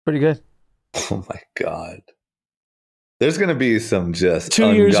 Pretty good. Oh my God. There's going to be some just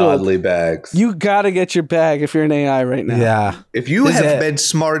 2 years ungodly old. bags. You got to get your bag if you're an AI right now. Yeah. If you have been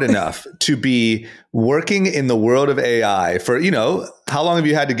smart enough to be working in the world of AI for, how long have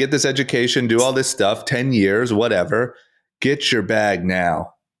you had to get this education, do all this stuff, 10 years, whatever, get your bag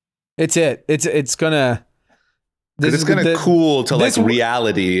now. It's gonna. It's gonna cool to like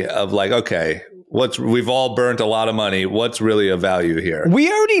reality of like, okay, we've all burnt a lot of money. What's really of value here?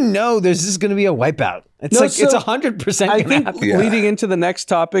 We already know this is gonna be a wipeout. It's it's 100%. I think leading into the next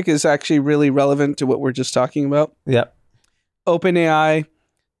topic is actually really relevant to what we're just talking about. Yep. OpenAI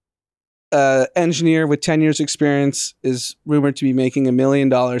engineer with 10 years experience is rumored to be making $1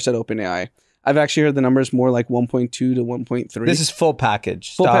 million at OpenAI. I've actually heard the numbers more like 1.2 to 1.3. This is full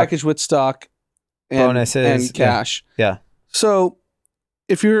package. Full package with stock and bonuses and cash. Yeah. So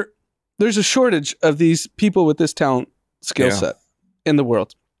there's a shortage of these people with this talent skill set in the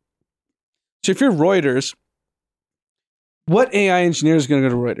world. So if you're Reuters, what AI engineer is going to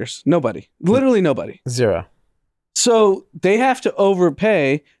go to Reuters? Nobody. Literally nobody. Zero. So they have to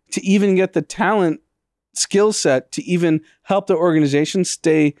overpay to even get the talent skill set to even help the organization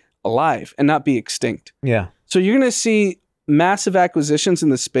stay alive and not be extinct. Yeah. So you're going to see massive acquisitions in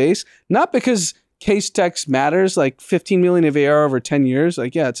the space, not because CaseText matters, like 15 million of AR over 10 years.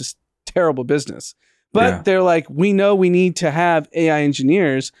 Like, yeah, it's a terrible business. But they're like, we know we need to have AI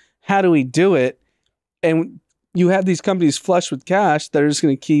engineers. How do we do it? And you have these companies flush with cash that are just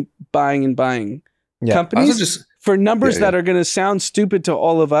going to keep buying and buying companies for numbers that are going to sound stupid to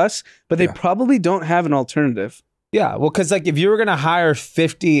all of us, but they probably don't have an alternative. Yeah, well, because like if you were going to hire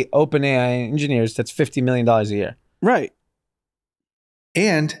 50 OpenAI engineers, that's $50 million a year. Right.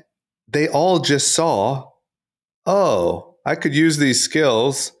 And they all just saw, oh, I could use these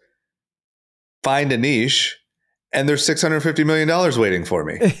skills, find a niche, and there's $650 million waiting for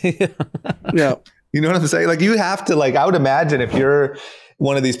me. Yeah. You know what I'm saying? Like you have to, like, I would imagine if you're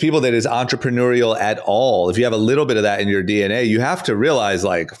one of these people that is entrepreneurial at all, if you have a little bit of that in your DNA, you have to realize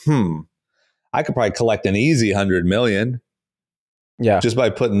like, I could probably collect an easy 100 million. Yeah. Just by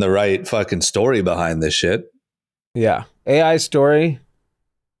putting the right fucking story behind this shit. Yeah. AI story,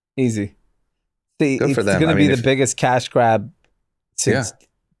 easy. Good for them. It's going to be the biggest cash grab since,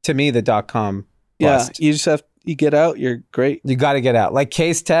 to me, the .com bust. Yeah. You get out, you're great. You got to get out. Like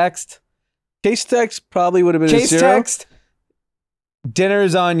CaseText. CaseText probably would have been a zero. CaseText,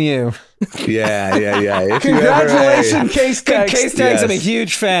 dinner's on you. Yeah. Congratulations, CaseText. CaseText, I'm a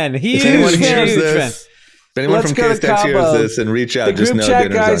huge fan. Huge fan. If anyone from CaseText hears this and reach out, just know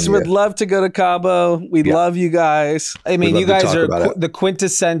chat guys would love to go to Cabo. We love you guys. I mean, you guys are the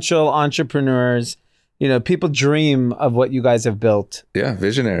quintessential entrepreneurs. You know, people dream of what you guys have built. Yeah,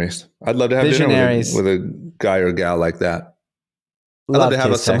 visionaries. I'd love to have dinner with a guy or gal like that. I'd love to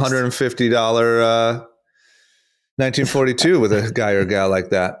have some $150 1942 with a guy or gal like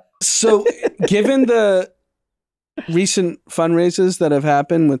that. So, given the recent fundraisers that have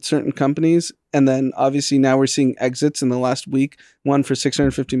happened with certain companies, and then obviously now we're seeing exits in the last week, one for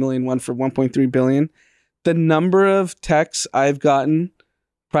 650 million, one for 1.3 billion. The number of texts I've gotten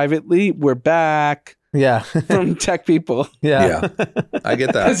privately, we're back. Yeah. From tech people. Yeah. I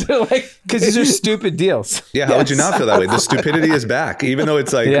get that. Because these are stupid deals. Yeah. How would you not feel that way? The stupidity is back. Even though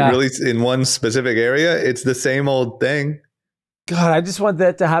it's like really in one specific area, it's the same old thing. God, I just want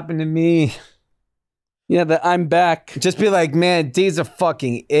that to happen to me. Yeah, that I'm back. Just be like, man, D's a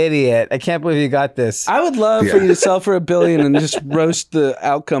fucking idiot. I can't believe you got this. I would love for you to sell for $1 billion and just roast the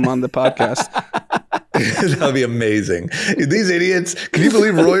outcome on the podcast. That would be amazing. These idiots, can you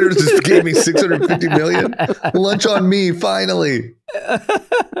believe Reuters just gave me 650 million? Lunch on me, finally.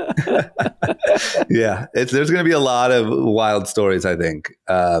 Yeah, there's going to be a lot of wild stories, I think,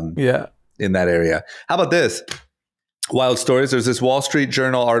 in that area. How about this? Wild stories. There's this Wall Street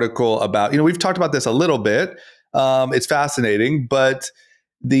Journal article about, we've talked about this a little bit. It's fascinating, but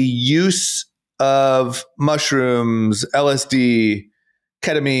the use of mushrooms, LSD,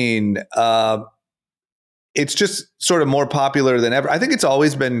 ketamine, it's just sort of more popular than ever. I think it's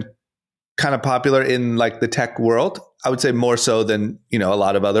always been kind of popular in like the tech world. I would say more so than, a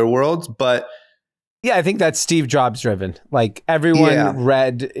lot of other worlds, but yeah, I think that's Steve Jobs driven. Like everyone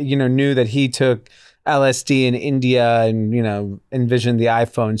read, knew that he took LSD in India and, envisioned the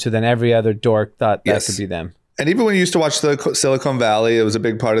iPhone. So then every other dork thought that could be them. And even when you used to watch the Silicon Valley, it was a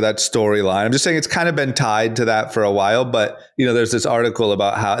big part of that storyline. I'm just saying it's kind of been tied to that for a while. But, there's this article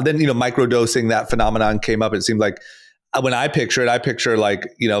about how then, microdosing, that phenomenon came up. It seemed like when I picture like,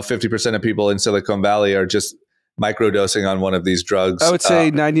 50% of people in Silicon Valley are just microdosing on one of these drugs. I would say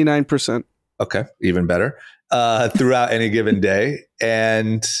 99%. Okay, even better. Throughout any given day.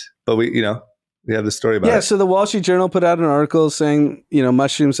 But we have the story about it. Yeah, so the Wall Street Journal put out an article saying,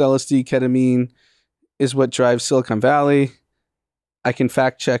 mushrooms, LSD, ketamine is what drives Silicon Valley. I can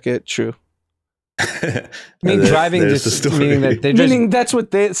fact check it. True. Driving just meaning that meaning that's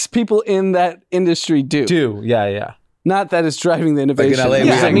what people in that industry do. Yeah. Not that it's driving the innovation. Like in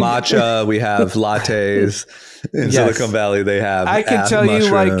LA, we have matcha, we have lattes. In Silicon Valley, they have. I can tell mushrooms.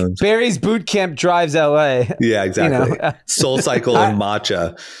 you, like Barry's Boot Camp drives LA. Yeah, exactly. Soul Cycle and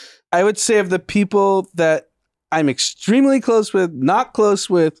matcha. I would say of the people that I'm extremely close with, not close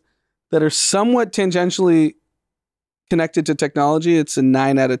with, that are somewhat tangentially connected to technology, it's a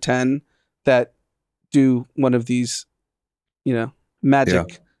 9 out of 10 that do one of these,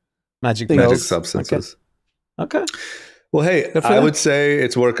 magic substances. Okay. Well, hey, I would say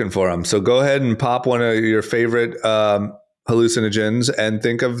it's working for them. So go ahead and pop one of your favorite hallucinogens and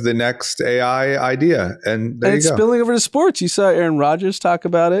think of the next AI idea. And there you go. It's spilling over to sports. You saw Aaron Rodgers talk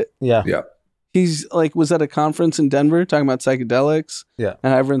about it. Yeah. He's was at a conference in Denver talking about psychedelics. Yeah.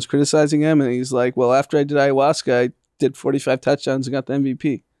 And everyone's criticizing him. And he's like, well, after I did ayahuasca, I did 45 touchdowns and got the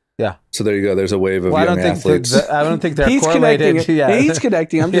MVP. Yeah. So there you go. There's a wave of young athletes. I don't think they're he's correlated. He's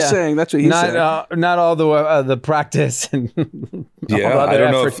connecting. I'm just saying that's what he's saying. Not all the practice and I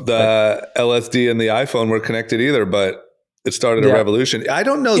don't know if the LSD and the iPhone were connected either, but it started a revolution. I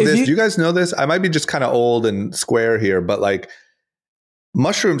don't know this. Do you guys know this? I might be just kind of old and square here, but like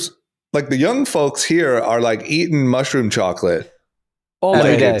mushrooms, like the young folks here are like eating mushroom chocolate all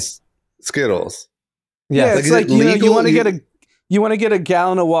day. Skittles. Yeah, it's like you want to get a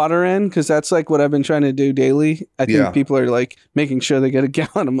gallon of water in, because that's like what I've been trying to do daily. I think people are like making sure they get a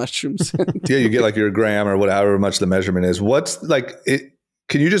gallon of mushrooms. Yeah, you get like your gram or whatever much the measurement is. What's like it?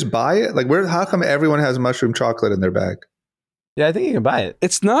 Can you just buy it? Like how come everyone has mushroom chocolate in their bag? Yeah, I think you can buy it.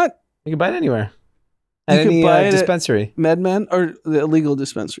 It's not. You can buy it anywhere. At any dispensary. MedMen or the illegal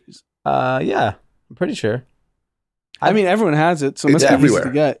dispensaries. Yeah, I'm pretty sure. I mean, everyone has it, so it must be everywhere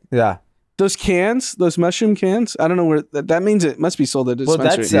to get. Yeah. Those cans, those mushroom cans, I don't know where that means. It must be sold at a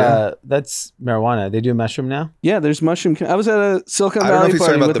dispensary. Well, that's marijuana. They do mushroom now? Yeah, there's mushroom. I was at a Silicon Valley I don't know if he's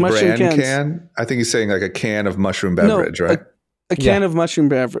party talking about with the mushroom brand cans. can. I think he's saying like a can of mushroom beverage, right? A can of mushroom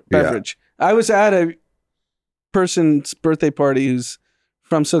beverage. I was at a person's birthday party who's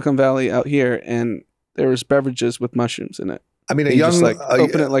from Silicon Valley out here, and there was beverages with mushrooms in it. I mean,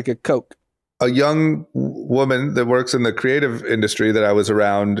 open it like a Coke. A young woman that works in the creative industry that I was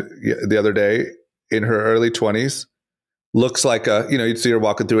around the other day, in her early 20s, looks like you'd see her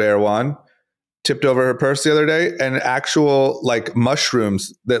walking through Erewhon, tipped over her purse the other day, and actual like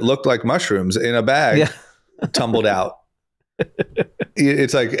mushrooms that looked like mushrooms in a bag tumbled out.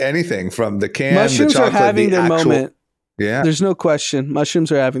 It's like anything from the can, mushrooms the chocolate, are having their moment. Yeah. There's no question.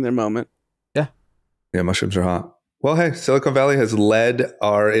 Mushrooms are having their moment. Yeah. Yeah, mushrooms are hot. Well, hey, Silicon Valley has led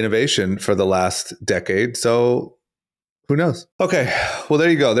our innovation for the last decade, so who knows? Okay, well, there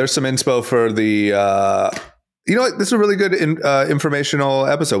you go. There's some inspo for the, you know what? This is a really good informational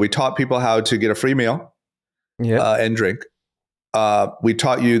episode. We taught people how to get a free meal and drink. We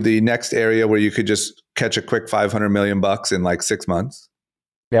taught you the next area where you could just catch a quick $500 million in like 6 months.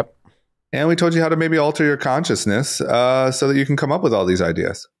 Yep. And we told you how to maybe alter your consciousness so that you can come up with all these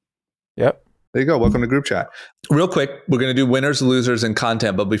ideas. Yep. There you go. Welcome to group chat. Real quick, we're going to do winners, losers, and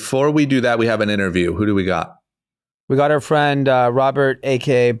content. But before we do that, we have an interview. Who do we got? We got our friend Robert,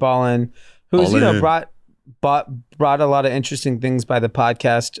 aka Ballin, who's brought a lot of interesting things by the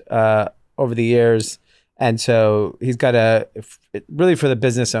podcast over the years, and so he's got really for the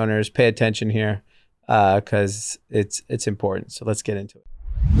business owners, pay attention here because it's important. So let's get into it.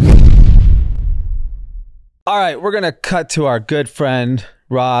 All right, we're gonna cut to our good friend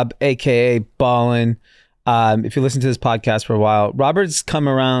Rob, aka Ballin. If you listen to this podcast for a while, Robert's come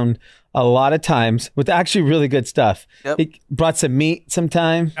around a lot of times with actually really good stuff. Yep. He brought some meat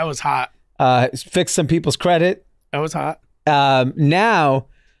sometime. That was hot. Fixed some people's credit. That was hot. Now,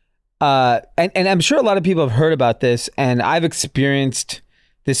 and I'm sure a lot of people have heard about this, and I've experienced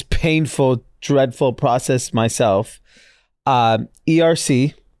this painful, dreadful process myself.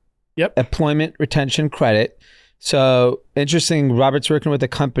 ERC. Yep. Employment Retention Credit. So interesting. Robert's working with a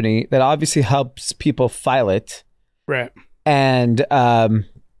company that obviously helps people file it. Right. And how'd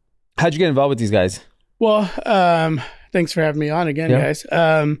you get involved with these guys? Well, thanks for having me on again, guys.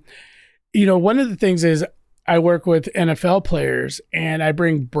 One of the things is I work with NFL players and I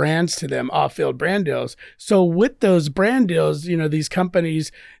bring brands to them, off-field brand deals. So with those brand deals, you know, these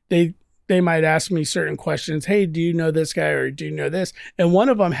companies, they might ask me certain questions. Hey, do you know this guy or do you know this? And one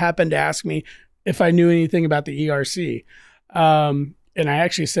of them happened to ask me if I knew anything about the ERC. And I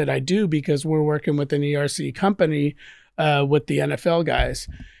actually said I do because we're working with an ERC company with the NFL guys.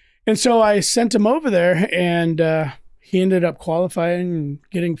 And so I sent him over there and he ended up qualifying and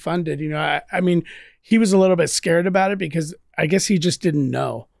getting funded. You know, I mean, he was a little bit scared about it because I guess he just didn't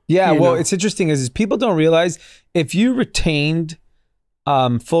know. Yeah, well, it's interesting is people don't realize if you retained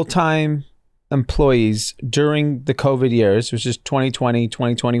full-time employees during the COVID years, which is 2020,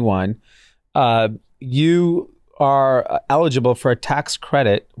 2021, you are eligible for a tax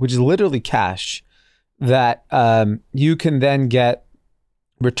credit, which is literally cash, that you can then get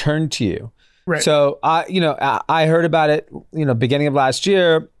returned to you. Right. So I heard about it, beginning of last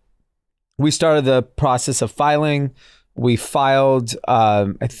year. We started the process of filing. We filed,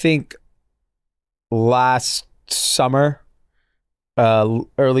 I think, last summer,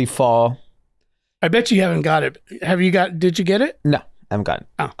 early fall. I bet you haven't got it. Did you get it? No, I haven't gotten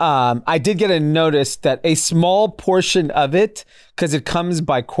it. Oh. I did get a notice that a small portion of it, because it comes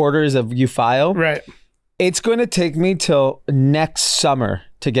by quarters of you file. Right. It's going to take me till next summer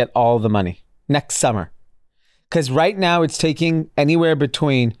to get all the money. Next summer. Because right now it's taking anywhere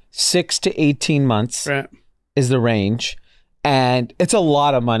between 6 to 18 months is the range. And it's a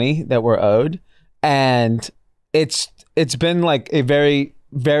lot of money that we're owed. And it's been like a very,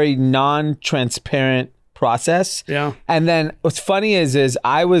 very non-transparent process. Yeah. And then what's funny is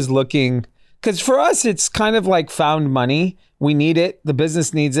I was looking, because for us, it's kind of like found money. We need it. The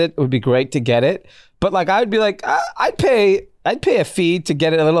business needs it. It would be great to get it. But like, I would be like, I'd pay a fee to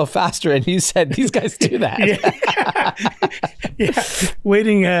get it a little faster. And you said these guys do that. Yeah.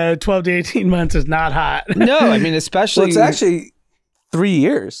 Waiting 12 to 18 months is not hot. No, I mean, especially. Well, it's actually 3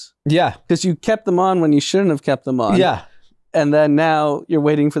 years. Yeah. Because you kept them on when you shouldn't have kept them on. Yeah. And then now you're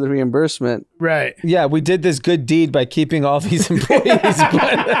waiting for the reimbursement. Right. Yeah, we did this good deed by keeping all these employees,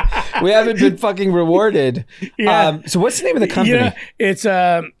 but we haven't been fucking rewarded. Yeah. So what's the name of the company? Yeah, it's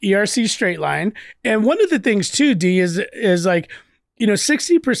ERC Straight Line. And one of the things too, D, is like,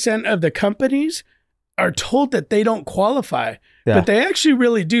 60% of the companies are told that they don't qualify, but they actually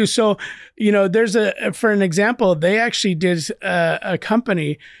really do. So, there's for an example, they actually did a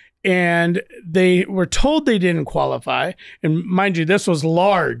company and they were told they didn't qualify. And mind you, this was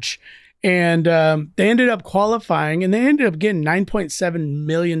large. And they ended up qualifying and they ended up getting $9.7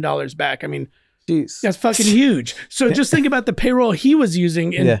 million back. I mean, jeez, that's fucking huge. So just think about the payroll he was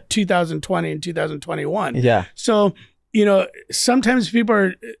using in 2020 and 2021. Yeah. So, sometimes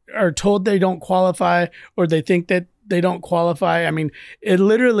people are told they don't qualify or they think that they don't qualify. I mean,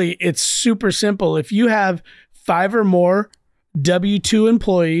 it's super simple. If you have 5 or more W-2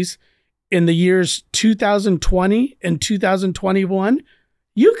 employees in the years 2020 and 2021,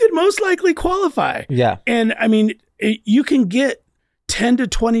 you could most likely qualify. Yeah. And I mean, you can get $10,000 to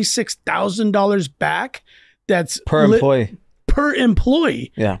 $26,000 back. That's per employee. Per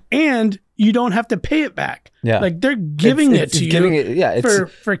employee. Yeah. And you don't have to pay it back. Yeah. Like they're giving it to you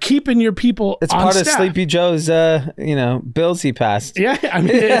for keeping your people it's on part staff. of Sleepy Joe's bills he passed. Yeah, I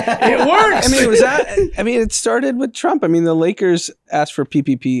mean it works. I mean it started with Trump. I mean the Lakers asked for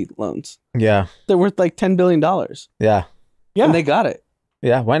PPP loans. Yeah. They're worth like $10 billion. Yeah. Yeah. And they got it.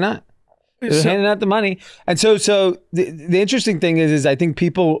 Yeah, why not? They're handing out the money. And so the interesting thing is I think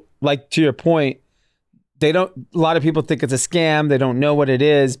people, like to your point, a lot of people think it's a scam. They don't know what it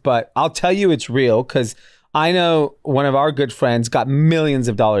is, but I'll tell you it's real because I know one of our good friends got millions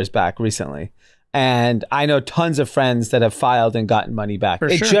of dollars back recently. And I know tons of friends that have filed and gotten money back.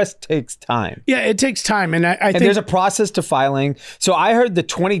 It just takes time. Yeah, it takes time. And I think there's a process to filing. So I heard the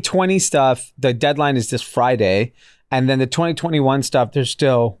 2020 stuff, the deadline is this Friday. And then the 2021 stuff, there's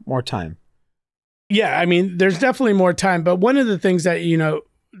still more time. Yeah, I mean, there's definitely more time. But one of the things that,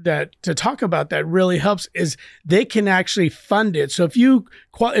 that to talk about that really helps is they can actually fund it. So if you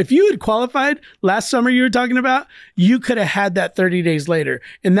had qualified last summer you were talking about, you could have had that 30 days later.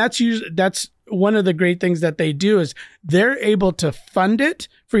 And that's one of the great things that they do is they're able to fund it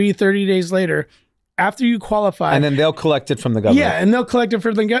for you 30 days later after you qualify. And then they'll collect it from the government. Yeah, and they'll collect it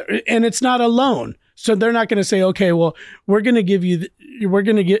from the government. And it's not a loan. So they're not going to say, okay, well, we're going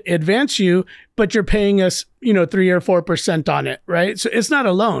to advance you, but you're paying us, 3 or 4% on it, right? So it's not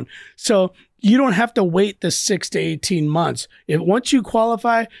a loan. So you don't have to wait the 6 to 18 months. Once you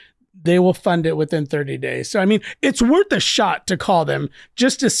qualify, they will fund it within 30 days. So, I mean, it's worth a shot to call them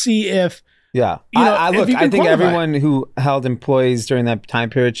just to see if, I think everyone who held employees during that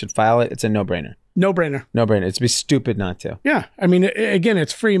time period should file it. It's a no-brainer. No brainer. No brainer. It'd be stupid not to. Yeah. I mean, again,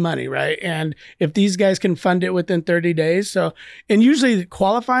 it's free money, right? And if these guys can fund it within 30 days, and usually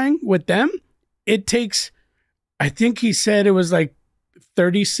qualifying with them, it takes, I think he said it was like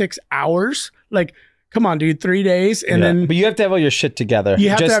 36 hours. Like, come on, dude, 3 days. And then. But you have to have all your shit together. You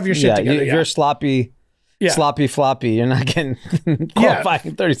have to have your shit together. You're sloppy. Yeah. Sloppy floppy. You're not getting qualified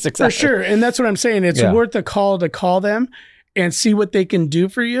in 36 hours. For sure. And that's what I'm saying. It's worth a call to call them and see what they can do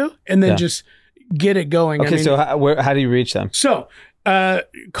for you and then just get it going. Okay, so how do you reach them? So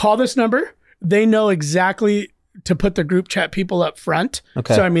call this number. They know exactly to put the group chat people up front.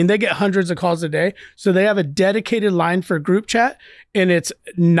 Okay. So, I mean, they get hundreds of calls a day. So they have a dedicated line for group chat, and it's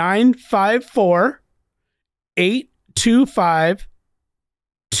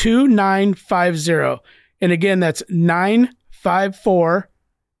 954-825-2950. And again, that's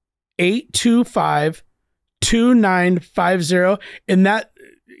 954-825-2950. And that,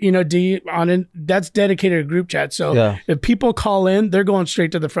 that's dedicated group chat. So if people call in, they're going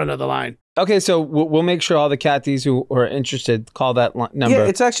straight to the front of the line. Okay, so we'll make sure all the Cathys who are interested call that number. Yeah,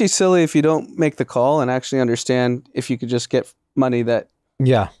 it's actually silly if you don't make the call and actually understand if you could just get money that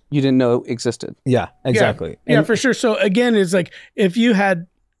you didn't know existed. Yeah, exactly. Yeah, for sure. So again, it's like if you had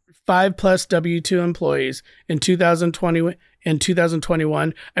 5+ W-2 employees in 2020 and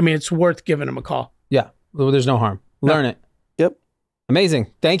 2021, I mean, it's worth giving them a call. Yeah, well, there's no harm. Learn it. Yep.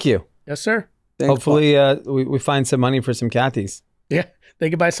 Amazing. Thank you. Yes, sir. Thanks, hopefully we find some money for some Cathys. Yeah, they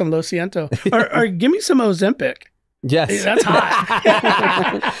could buy some Lo Siento. or give me some Ozempic. Yes. Hey, that's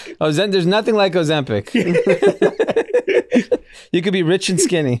hot. There's nothing like Ozempic. You could be rich and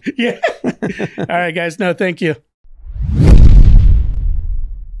skinny. Yeah. All right, guys. No, thank you.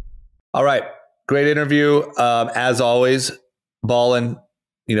 All right. Great interview. As always, Ballin,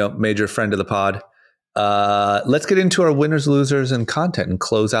 major friend of the pod. Let's get into our winners, losers, and content and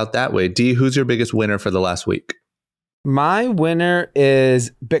close out that way. D, who's your biggest winner for the last week? My winner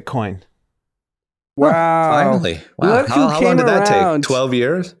is Bitcoin. Wow. Finally. Wow. Look how long did that around. take? 12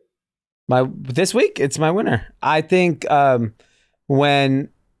 years? This week, it's my winner. I think when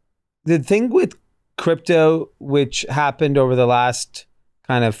the thing with crypto, which happened over the last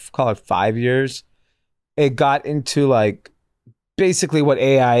kind of, call it 5 years, it got into like basically what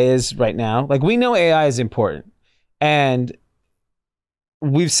AI is right now. Like, we know AI is important. And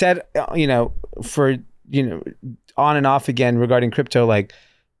we've said, for, on and off again regarding crypto, like,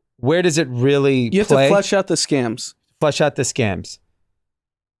 where does it really You have play? to flesh out the scams. Flesh out the scams.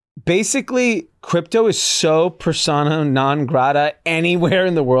 Basically, crypto is so persona non grata anywhere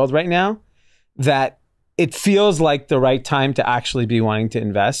in the world right now that it feels like the right time to actually be wanting to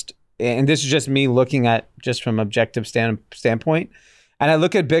invest. And this is just me looking at just from objective standpoint. And I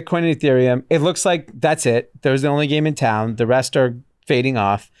look at Bitcoin and Ethereum. It looks like that's it. There's the only game in town. The rest are fading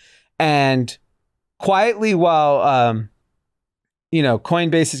off. And quietly, while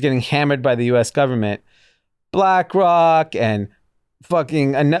Coinbase is getting hammered by the US government, BlackRock and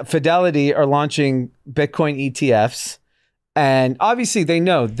fucking Fidelity are launching Bitcoin ETFs. And obviously they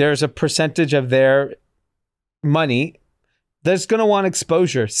know there's a percentage of their money that's going to want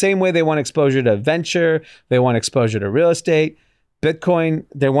exposure. Same way they want exposure to venture, they want exposure to real estate. Bitcoin,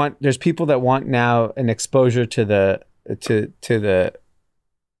 there's people that want now an exposure to the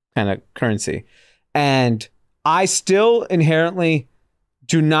kind of currency. And I still inherently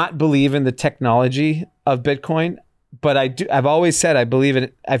do not believe in the technology of Bitcoin, but I've always said I believe in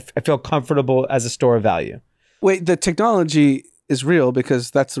it. I feel comfortable as a store of value. Wait, the technology is real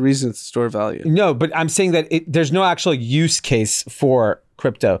because that's the reason it's a store of value. No, but I'm saying that there's no actual use case for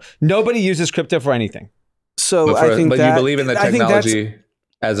crypto. Nobody uses crypto for anything. So But you believe in the technology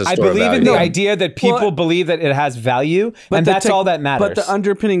as a store of value. I believe in the idea that people believe that it has value, and that's all that matters. But the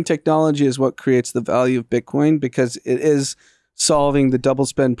underpinning technology is what creates the value of Bitcoin because it is solving the double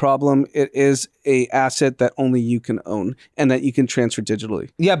spend problem. It is a asset that only you can own and that you can transfer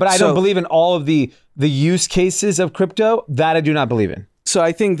digitally. Yeah, but I don't believe in all of the use cases of crypto. That I do not believe in. So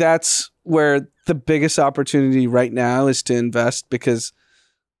I think that's where the biggest opportunity right now is to invest, because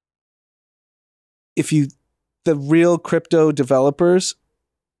the real crypto developers,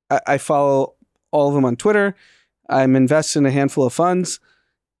 I follow all of them on Twitter. I'm invested in a handful of funds,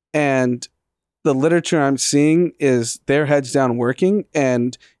 and the literature I'm seeing is their heads down working,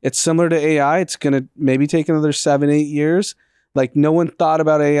 and it's similar to AI. It's going to maybe take another 7-8 years. Like, no one thought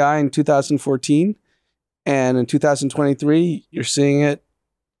about AI in 2014, and in 2023, you're seeing it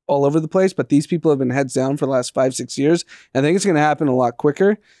all over the place. But these people have been heads down for the last 5-6 years. I think it's going to happen a lot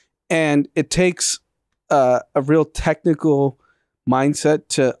quicker, and it takes a real technical mindset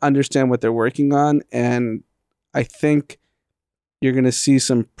to understand what they're working on. And I think you're going to see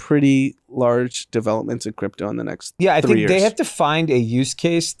some pretty large developments in crypto in the next I 3 think years. they have to find a use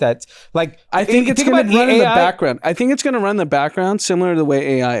case that's like, I think it's going to run in the background. I think it's going to run in the background similar to the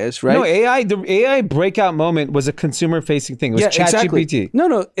way AI is, right? No, the AI breakout moment was a consumer facing thing. It was ChatGPT. Exactly.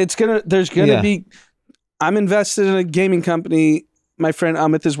 No, there's going to be, I'm invested in a gaming company. My friend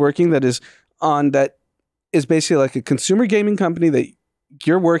Amit is working that is basically like a consumer gaming company that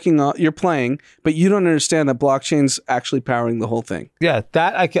you're working on, you're playing, but you don't understand that blockchain's actually powering the whole thing. Yeah,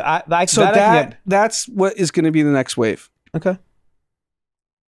 that's what is going to be the next wave. Okay.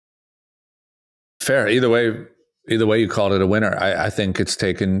 Fair. Either way you called it a winner. I think it's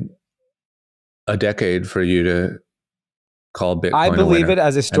taken a decade for you to call Bitcoin I believe it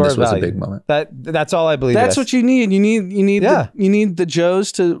as a store of value. Was a big moment. That's all I believe. That's what you need. You need the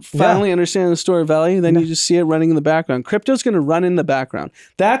Joes to finally understand the store of value. Then you just see it running in the background. Crypto's going to run in the background.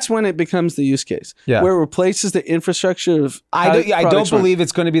 That's when it becomes the use case. Yeah. Where it replaces the infrastructure of. I don't believe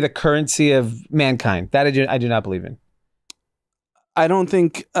it's going to be the currency of mankind. That I do not believe in. I don't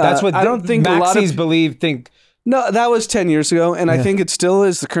think that's what I don't think Maxis a lot of think. No, that was 10 years ago, and I think it still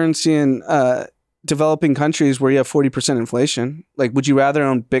is the currency in developing countries where you have 40% inflation. Like, would you rather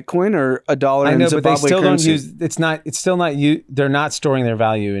own Bitcoin or $1 in Zimbabwe but they still currency? don't use. It's still not you. They're not storing their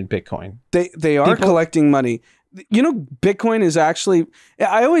value in Bitcoin. They are collecting money. You know, Bitcoin is actually.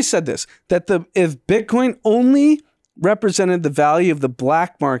 I always said this, that if Bitcoin only represented the value of the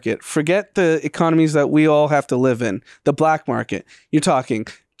black market, forget the economies that we all have to live in. The black market. You're talking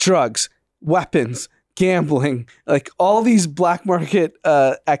drugs, weapons, gambling, like all these black market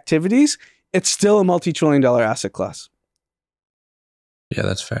activities. It's still a multi-trillion-dollar asset class. Yeah,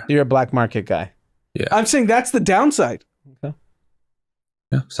 that's fair. You're a black market guy. Yeah. I'm saying that's the downside. Okay.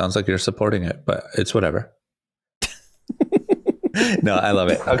 Yeah, sounds like you're supporting it, but it's whatever. No, I love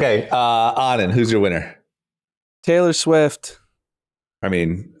it. Okay, Anand, who's your winner? Taylor Swift. I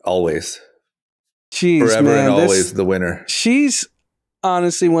mean, always. Jeez, forever man, and always the winner. She's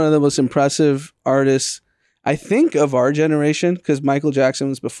honestly one of the most impressive artists, I think, of our generation, because Michael Jackson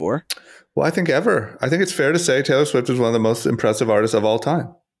was before. Well, I think ever. I think it's fair to say Taylor Swift is one of the most impressive artists of all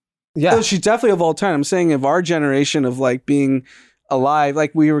time. Yeah. So she's definitely of all time. I'm saying of our generation of like being alive,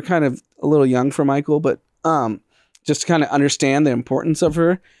 like we were kind of a little young for Michael, but just to kind of understand the importance of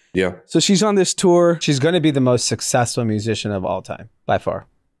her. Yeah. So she's on this tour. She's going to be the most successful musician of all time, by far.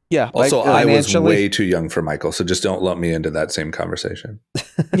 Yeah. Also, I was way too young for Michael, so just don't lump me into that same conversation.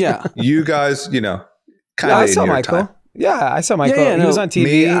 Yeah. You guys, kind of I saw Michael. Time. Yeah, I saw Michael. He was on TV.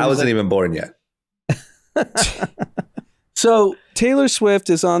 Me, I wasn't even born yet. So Taylor Swift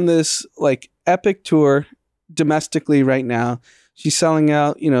is on this like epic tour domestically right now. She's selling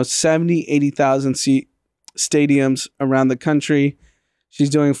out, 70, 80,000 seat stadiums around the country. She's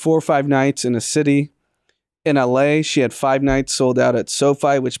doing 4 or 5 nights in a city. In LA, she had 5 nights sold out at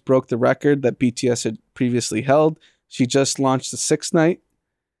SoFi, which broke the record that BTS had previously held. She just launched the 6th night.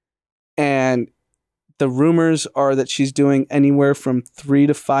 And the rumors are that she's doing anywhere from $3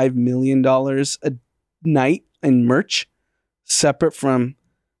 to $5 million a night in merch, separate from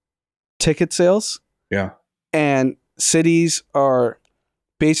ticket sales. Yeah. And cities are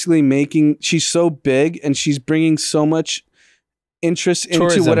basically she's so big and she's bringing so much interest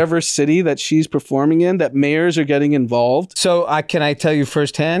into whatever city that she's performing in that mayors are getting involved. So can I tell you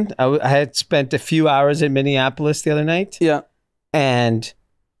firsthand, I had spent a few hours in Minneapolis the other night. Yeah. And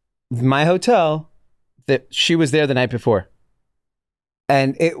my hotel, that she was there the night before.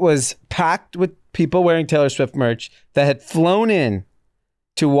 And it was packed with people wearing Taylor Swift merch that had flown in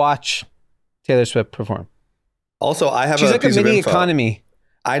to watch Taylor Swift perform. Also, I have She's a like piece a mini of info. economy.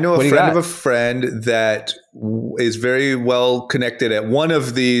 I know a friend of a friend that is very well connected at one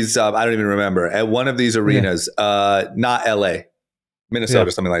of these, I don't even remember, at one of these arenas, not LA,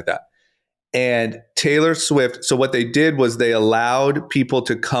 Minnesota, something like that. And Taylor Swift, so what they did was they allowed people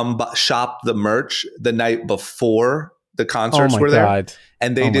to come shop the merch the night before the concerts were there.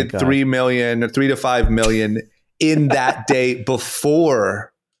 And they did 3 million or 3 to 5 million in that day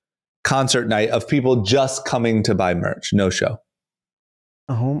before concert night of people just coming to buy merch, no show.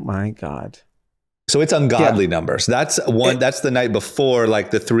 Oh my God. So it's ungodly numbers. That's that's the night before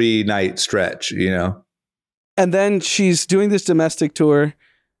like the 3-night stretch, And then she's doing this domestic tour,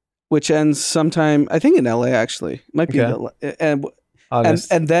 which ends sometime, I think in LA actually. Might be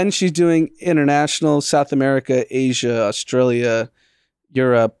and then she's doing international, South America, Asia, Australia,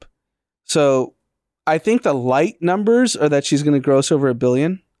 Europe. So I think the light numbers are that she's going to gross over $1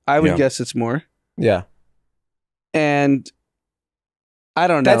 billion. I would guess it's more. Yeah. And I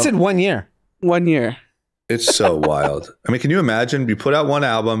don't know. That's in 1 year. 1 year. It's so wild. I mean, can you imagine? You put out one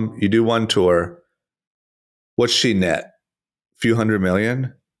album, you do one tour. What's she net? Few $100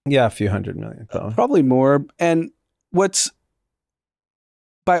 million. Yeah, a few $100 million. Probably. Probably more. And what's,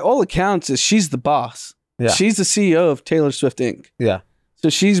 by all accounts, is she's the boss. Yeah. She's the CEO of Taylor Swift Inc. Yeah. So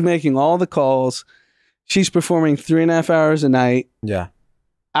she's making all the calls. She's performing 3.5 hours a night. Yeah.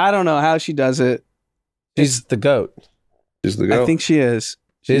 I don't know how she does it. She's the GOAT. She's the GOAT. I think she is.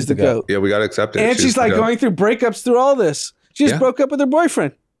 She's the GOAT. Yeah, we got to accept it. And she's like going through breakups through all this. She just broke up with her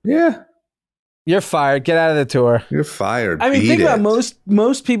boyfriend. Yeah. You're fired. Get out of the tour. You're fired. I mean, think about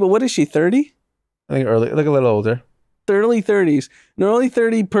most people. What is she, 30? I think early, like a little older. Early 30s. An early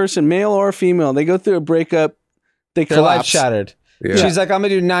 30 person, male or female, they go through a breakup. Their life collapse. shattered. Yeah. She's like, I'm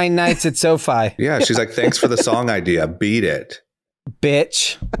going to do 9 nights at SoFi. Yeah, she's like, thanks for the song idea. Beat it.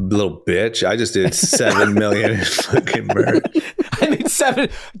 Bitch. Little bitch. I just did 7 million in fucking merch. I made 7.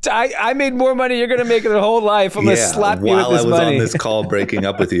 I made more money you're going to make in your whole life. I'm going to slap you with this money. While I was on this call breaking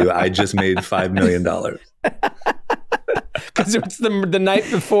up with you, I just made $5 million. Because it's the night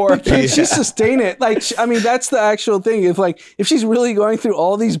before. Can she sustain it? Like, I mean, that's the actual thing. If she's really going through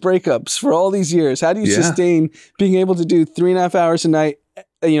all these breakups for all these years, how do you sustain being able to do 3.5 hours a night?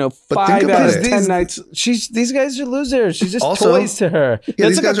 5 out of 10 nights. These guys are losers. She's just also, toys to her. Yeah,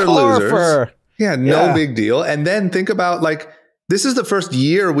 these guys are losers. Yeah, no big deal. And then think about this is the first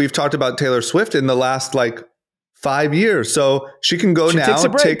year we've talked about Taylor Swift in the last 5 years. So she can go now,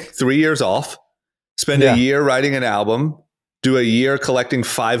 take 3 years off, spend a year writing an album, do a year collecting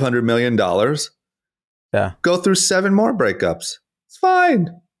 $500 million. Yeah. Go through 7 more breakups. It's fine.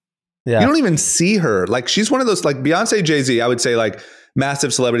 Yeah. You don't even see her. She's one of those Beyonce, Jay-Z, I would say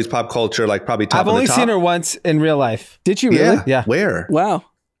massive celebrities, pop culture, probably top of the top. I've only seen her once in real life. Did you really? Yeah. Where? Wow.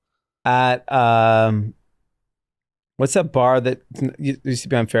 At what's that bar that used to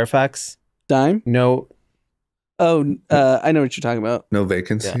be on Fairfax? Dime? No. Oh, I know what you're talking about. No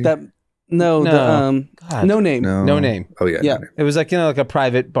Vacancy? Yeah. No Name. No Name. Oh yeah. Yeah. No Name. It was like a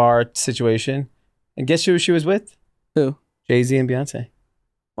private bar situation. And guess who she was with? Who? Jay-Z and Beyonce.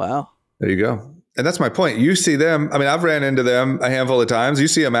 Wow. There you go. And that's my point. You see them. I mean, I've ran into them a handful of times. You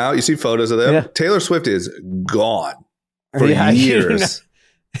see them out. You see photos of them. Yeah. Taylor Swift is gone for years.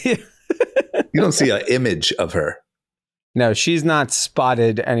 You don't see an image of her. No, she's not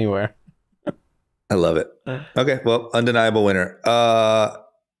spotted anywhere. I love it. Okay, well, undeniable winner.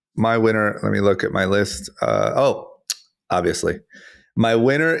 My winner, let me look at my list. Obviously. My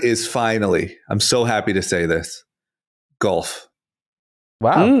winner is finally, I'm so happy to say this, golf.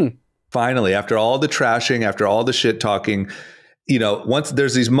 Wow. Finally, after all the trashing, after all the shit talking, once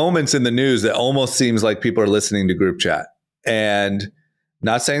there's these moments in the news that almost seems like people are listening to group chat. And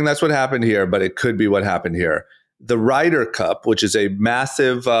not saying that's what happened here, but it could be what happened here. The Ryder Cup, which is a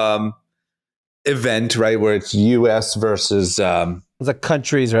massive event, right, where it's U.S. versus it's like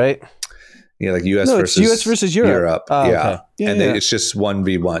countries, right? Yeah, U.S. versus U.S. versus Europe. Oh, yeah. Okay. And it's just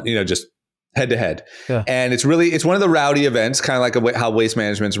 1v1, just head to head. Yeah. And it's one of the rowdy events, kind of like how Waste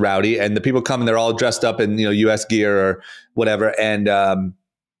Management's rowdy. And the people come and they're all dressed up in, U.S. gear or whatever. And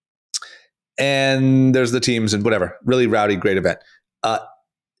there's the teams and whatever. Really rowdy, great event.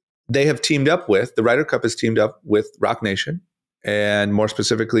 They have teamed up with, the Ryder Cup has teamed up with Rock Nation and more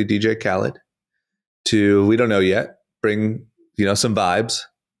specifically DJ Khaled to, we don't know yet, bring, some vibes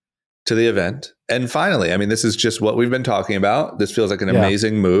to the event. And finally, I mean, this is just what we've been talking about. This feels like an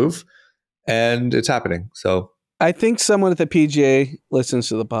amazing move and it's happening. So I think someone at the PGA listens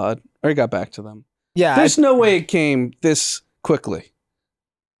to the pod or got back to them. Yeah. There's no way it came this quickly.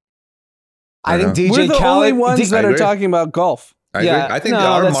 I think DJ We're the Khaled, only ones that are talking about golf. I agree. I think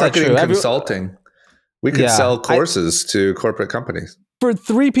our marketing consulting, we could sell courses to corporate companies. For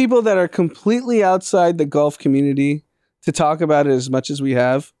 3 people that are completely outside the golf community to talk about it as much as we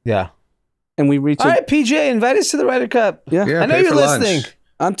have. Yeah. And we reach All right, PJ, invite us to the Ryder Cup. Yeah. I know you're listening.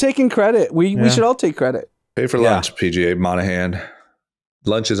 I'm taking credit. We should all take credit. Pay for lunch, PGA Monahan.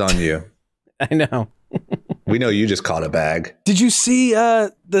 Lunch is on you. I know. We know you just caught a bag. Did you see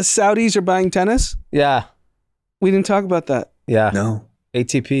the Saudis are buying tennis? Yeah. We didn't talk about that. Yeah. No.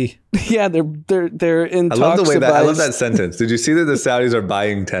 ATP. Yeah, they're in talks. I love that sentence. Did you see that the Saudis are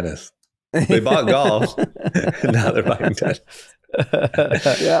buying tennis? They bought golf. Now they're buying tennis.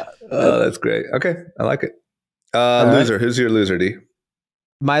 Yeah. Oh, that's great. Okay. I like it. Loser. Right. Who's your loser, D?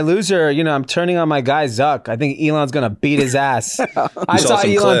 My loser, I'm turning on my guy Zuck. I think Elon's gonna beat his ass. I saw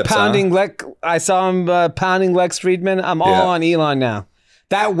Elon pounding I saw him pounding Lex Friedman. I'm all on Elon now.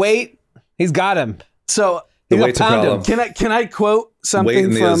 That weight, he's got him. So the weight's a problem. Can I quote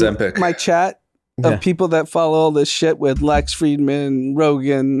something from my chat of people that follow all this shit with Lex Friedman,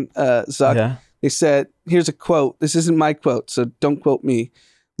 Rogan, Zuck? Yeah. They said, here's a quote. This isn't my quote, so don't quote me.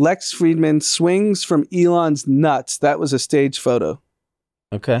 Lex Friedman swings from Elon's nuts. That was a stage photo.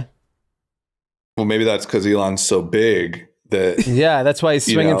 Okay. Well, maybe that's because Elon's so big that Yeah, that's why he's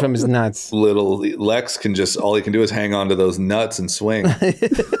swinging from his nuts. Little Lex can just, all he can do is hang on to those nuts and swing.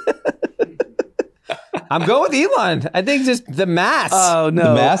 I'm going with Elon. I think just the mass. Oh no,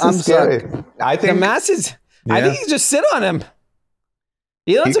 The mass is scary. I The think mass is. I Yeah. think you just sit on him.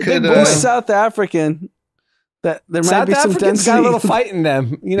 Elon's He a big could, boy. He's South African. That there might South be some Africans density. got a little fight in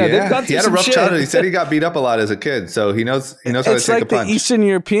them. You know, they've gone he through had a some rough shit. childhood. He said he got beat up a lot as a kid, so he knows how to It's take like a punch. the Eastern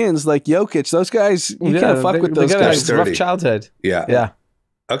Europeans, like Jokic. Those guys, you can't fuck with those They got guys. a rough Sturdy. childhood. Yeah. Yeah.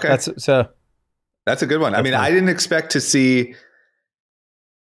 Okay. That's so. That's a good one. I mean, fine. I didn't expect to see.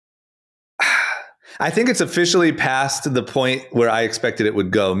 I think it's officially past the point where I expected it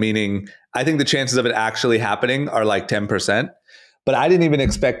would go, meaning I think the chances of it actually happening are like 10%. But I didn't even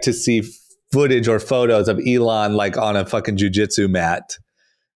expect to see footage or photos of Elon like on a fucking jujitsu mat.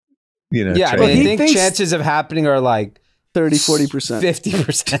 You know, Yeah, I training. mean, I he think thinks- chances of happening are like 30, 40%.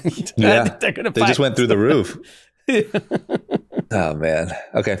 50%. Yeah. They're gonna They just fight. went through the roof. Oh, man.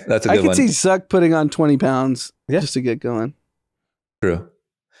 Okay. That's a I good could one. see Zuck putting on 20 pounds Yeah. just to get going. True.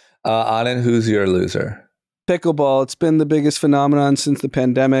 Anand, who's your loser? Pickleball, it's been the biggest phenomenon since the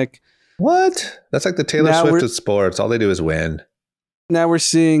pandemic. What? That's like the Taylor Now Swift we're- of sports. All they do is win. Now we're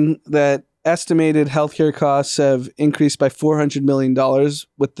seeing that estimated healthcare costs have increased by $400 million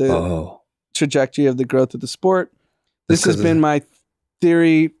with the Oh. trajectory of the growth of the sport. This That's has 'cause been of- my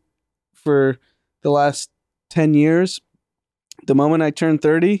theory for the last 10 years. The moment I turned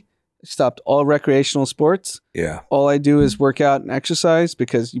 30, I stopped all recreational sports. Yeah. All I do is work out and exercise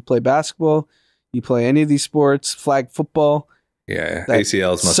because you play basketball, you play any of these sports, flag football, Yeah. that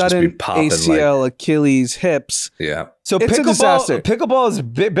ACLs must just sudden be popping. ACL, Achilles, hips. Yeah. So It's a disaster. Pickleball's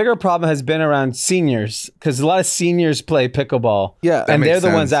bigger problem has been around seniors because a lot of seniors play pickleball. Yeah. And makes they're the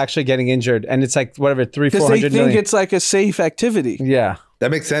sense. ones actually getting injured. And it's like whatever, Because they 400 think million. it's like a safe activity. Yeah. That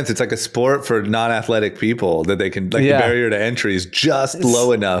makes sense. It's like a sport for non-athletic people that they can, like Yeah. the barrier to entry is just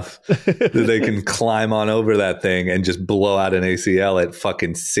low enough that they can climb on over that thing and just blow out an ACL at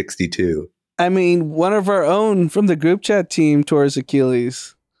fucking 62. I mean, one of our own from the group chat team tore his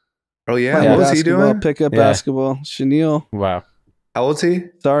Achilles. Oh yeah. Playing What was he basketball, doing? Pick up Yeah. basketball. Chenille. Wow. How old's he?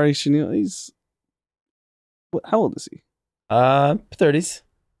 Sorry, Chenille. How old is he? 30s.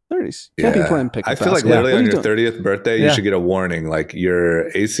 30s. Can't be playing pick up I feel like basketball. literally What on are you your doing? 30th birthday, you Yeah. should get a warning. Like your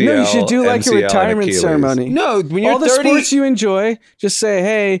ACL. No, you should do like MCL, a and retirement Achilles. ceremony. No, when you're All the 30, sports you enjoy, just say,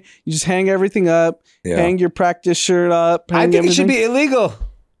 hey, you just hang everything up, Yeah. hang your practice shirt up. I hang think it should everything. be illegal.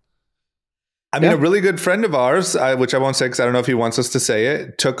 I mean, Yeah. a really good friend of ours, which I won't say because I don't know if he wants us to say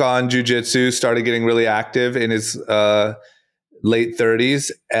it, took on jujitsu, started getting really active in his late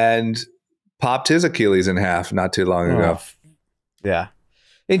 30s and popped his Achilles in half not too long ago. Oh, yeah.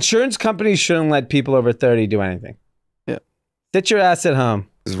 Insurance companies shouldn't let people over 30 do anything. Yeah. Sit your ass at home.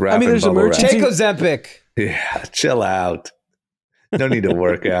 Just wrapping there's bubble wrap. emergency- Take Ozempic. Yeah, chill out. No need to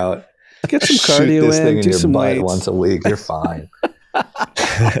work out. Get some Shoot cardio this thing in, in do your some butt weights. once a week. You're fine.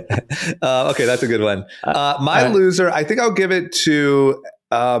 Okay, that's a good one. My loser, I think I'll give it to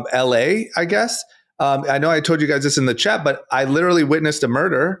LA, I guess. I know I told you guys this in the chat, but I literally witnessed a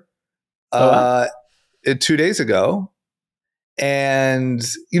murder 2 days ago. And,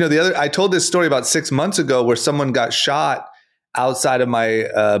 you know, I told this story about 6 months ago where someone got shot outside of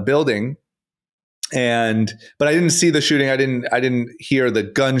my building. But I didn't see the shooting. I didn't hear the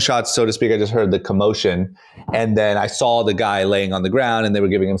gunshots, so to speak. I just heard the commotion. And then I saw the guy laying on the ground and they were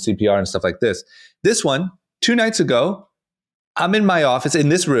giving him CPR and stuff like this. This one, 2 nights ago, I'm in my office in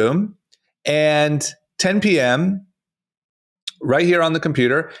this room and 10 p.m. right here on the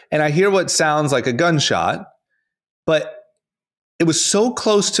computer. And I hear what sounds like a gunshot, but it was so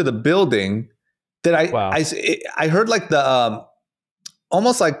close to the building that I heard like the,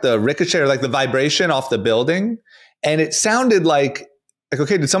 almost like the ricochet or like the vibration off the building. And it sounded like,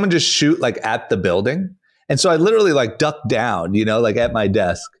 okay, did someone just shoot like at the building? And so I literally like ducked down, you know, like at my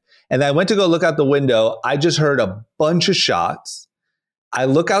desk. And I went to go look out the window. I just heard a bunch of shots. I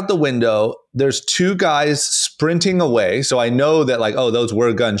look out the window. There's 2 guys sprinting away. So I know that like, oh, those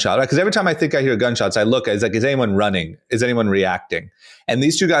were gunshots. Because every time I think I hear gunshots, I look, it's like, is anyone running? Is anyone reacting? And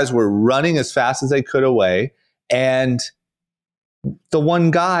these 2 guys were running as fast as they could away. And the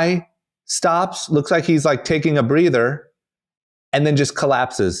one guy stops, looks like he's like taking a breather, and then just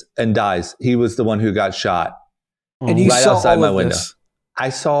collapses and dies. He was the one who got shot. And you right saw outside all my of window. this. I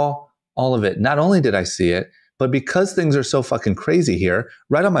saw all of it. Not only did I see it, but because things are so fucking crazy here,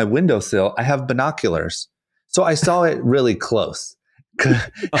 right on my windowsill, I have binoculars. So I saw it really close. Oh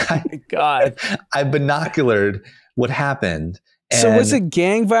my God. I binoculared what happened. So was it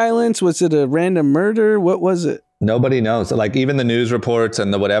gang violence? Was it a random murder? What was it? Nobody knows. Like even the news reports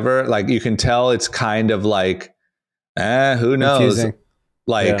and the whatever, like you can tell it's kind of like, who knows? Confusing.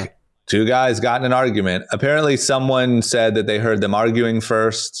 Like two guys got in an argument. Apparently someone said that they heard them arguing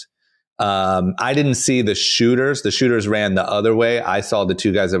first. I didn't see the shooters. The shooters ran the other way. I saw the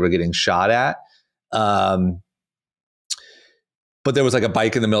two guys that were getting shot at. But there was like a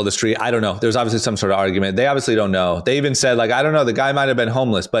bike in the middle of the street. I don't know. There's obviously some sort of argument. They obviously don't know. They even said like, I don't know, the guy might have been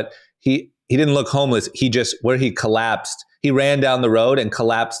homeless, but he didn't look homeless. He just, where he collapsed, he ran down the road and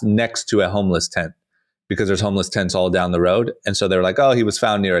collapsed next to a homeless tent because there's homeless tents all down the road. And so they were like, oh, he was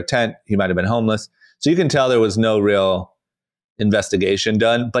found near a tent. He might've been homeless. So you can tell there was no real investigation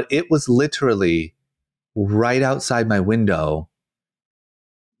done, but it was literally right outside my window.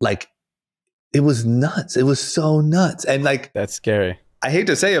 Like, it was nuts. It was so nuts. And like, that's scary. I hate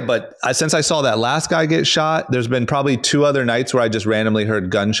to say it, but since I saw that last guy get shot, there's been probably 2 other nights where I just randomly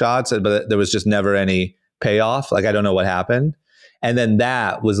heard gunshots, but there was just never any payoff. Like, I don't know what happened. And then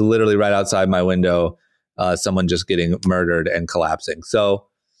that was literally right outside my window, someone just getting murdered and collapsing. So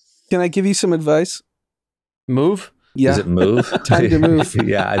can I give you some advice? Move? Yeah. Is it move? Time to move.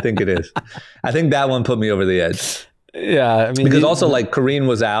 Yeah, I think it is. I think that one put me over the edge. Yeah, I mean, because also like Kareen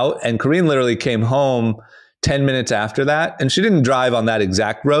was out, and Kareen literally came home 10 minutes after that, and she didn't drive on that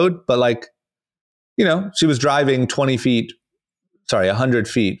exact road, but like, you know, she was driving 100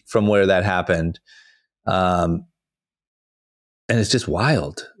 feet from where that happened. And it's just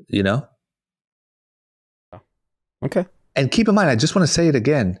wild, you know? Okay. And keep in mind, I just want to say it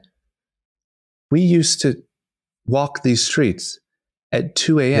again. We used to walk these streets at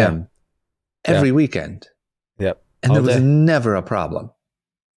 2 a.m. every weekend. Yep. And there was never a problem.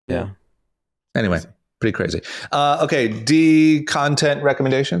 Yeah. Anyway, pretty crazy. Okay, D, content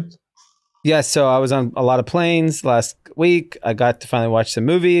recommendations? Yeah, so I was on a lot of planes last week. I got to finally watch some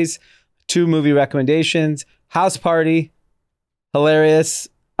movies. 2 movie recommendations. House Party, hilarious.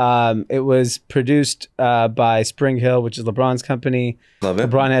 It was produced by Spring Hill, which is LeBron's company. Love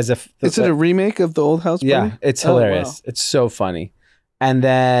it. LeBron has Is it a remake of the old House Party? Yeah, it's hilarious. Oh, wow. It's so funny. And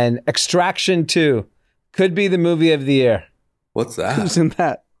then Extraction 2 could be the movie of the year. What's that? Who's in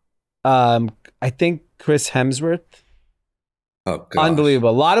that? I think Chris Hemsworth. Oh, gosh. Unbelievable.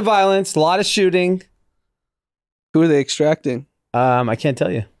 A lot of violence, a lot of shooting. Who are they extracting? I can't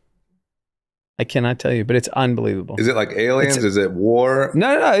tell you. I cannot tell you, but it's unbelievable. Is it like aliens? Is it war?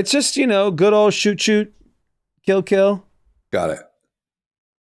 No. It's just, good old shoot, kill. Got it.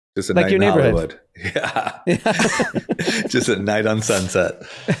 Just a like night your in neighborhood. Hollywood. Yeah. Just a night on Sunset.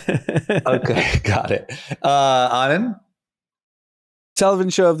 Okay, got it. Anand? Television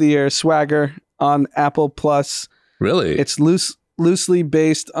show of the year, Swagger on Apple Plus. Really? It's loosely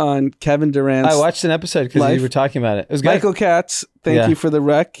based on Kevin Durant's I watched an episode because you were talking about it. It was good. Michael Katz, thank you for the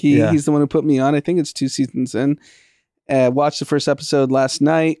rec. He's the one who put me on. I think it's 2 seasons in. Watched the first episode last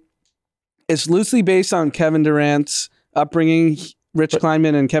night. It's loosely based on Kevin Durant's upbringing. Rich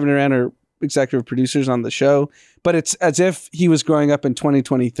Kleinman and Kevin Durant are executive producers on the show, but it's as if he was growing up in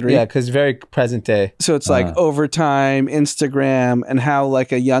 2023. Yeah, because very present day. So it's like overtime, Instagram, and how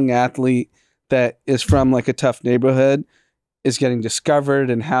like a young athlete that is from like a tough neighborhood is getting discovered,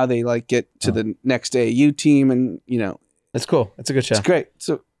 and how they like get to the next AAU team, and it's cool. It's a good show. It's great.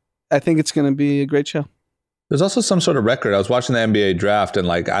 So I think it's going to be a great show. There's also some sort of record. I was watching the NBA draft, and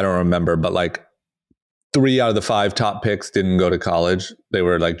like I don't remember, but like 3 out of the 5 top picks didn't go to college. They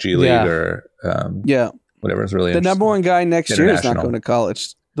were like G League or whatever. It's really the number one guy next year is not going to International.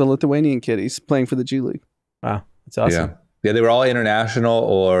 college. The Lithuanian kid, he's playing for the G League. Wow, that's awesome. Yeah, they were all international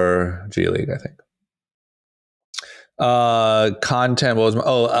or G League, I think. Content. What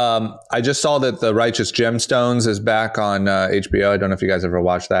was I just saw that The Righteous Gemstones is back on HBO. I don't know if you guys ever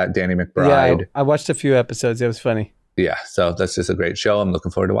watched that. Danny McBride. Yeah, I watched a few episodes. It was funny. Yeah, so that's just a great show. I'm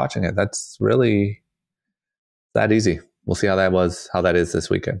looking forward to watching it. That's really that easy. We'll see how that is this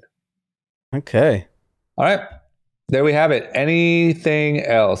weekend. Okay. All right. There we have it. Anything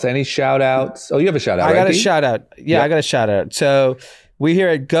else? Any shout outs? Oh, you have a shout out. I got right, a shout out. Yeah, I got a shout out. So we here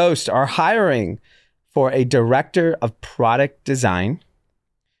at Ghost are hiring for a director of product design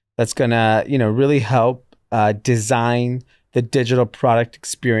that's going to, really help design the digital product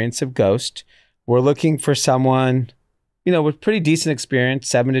experience of Ghost. We're looking for someone, with pretty decent experience,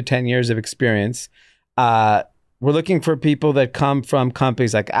 7 to 10 years of experience. We're looking for people that come from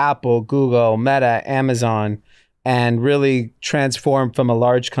companies like Apple, Google, Meta, Amazon, and really transform from a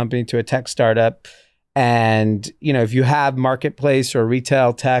large company to a tech startup. And, if you have marketplace or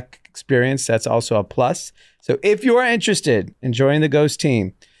retail tech experience, that's also a plus. So if you are interested in joining the Ghost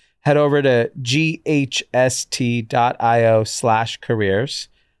team, head over to ghst.io/careers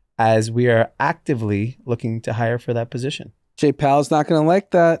as we are actively looking to hire for that position. Jay Powell's not going to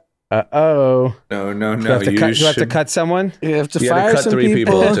like that. Uh-oh. No. Do I have to cut someone? You have to You fire had to cut some 3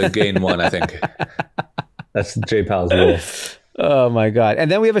 people. to gain 1, I think. That's Jay Powell's rule. Oh my God. And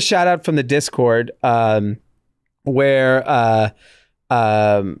then we have a shout out from the Discord where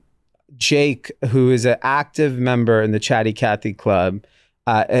Jake, who is an active member in the Chatty Cathy Club,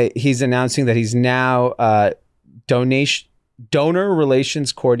 he's announcing that he's now donor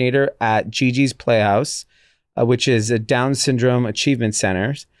relations coordinator at Gigi's Playhouse, which is a Down Syndrome Achievement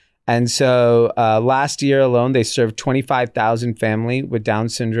Center. And so last year alone, they served 25,000 families with Down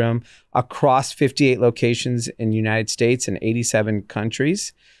syndrome across 58 locations in the United States and 87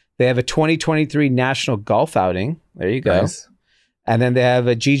 countries. They have a 2023 National Golf Outing. There you go. Nice. And then they have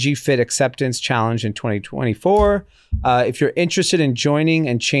a Gigi Fit Acceptance Challenge in 2024. If you're interested in joining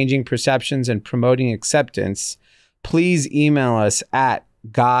and changing perceptions and promoting acceptance, please email us at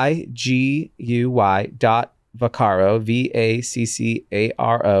guy.vaccaro,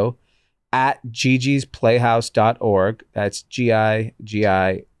 VACCARO, at gigisplayhouse.org. That's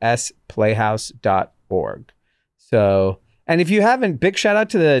GIGIS playhouse.org. So, and if you haven't, big shout out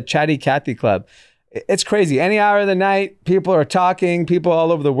to the Chatty Cathy Club. It's crazy. Any hour of the night, people are talking. People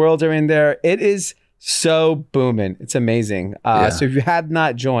all over the world are in there. It is so booming. It's amazing. So if you have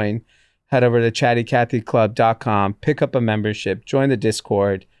not joined, head over to chattycathyclub.com, pick up a membership, join the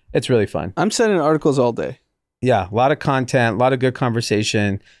Discord. It's really fun. I'm sending articles all day. Yeah, a lot of content, a lot of good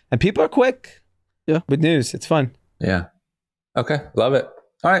conversation, and people are quick. Yeah, with news. It's fun. Yeah. Okay, love it.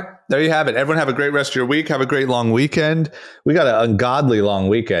 All right, there you have it. Everyone have a great rest of your week. Have a great long weekend. We got an ungodly long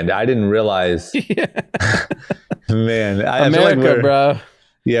weekend. I didn't realize. Man, I feel like bro.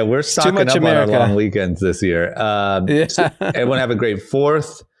 Yeah, we're stocking up America on our long weekends this year. So everyone have a great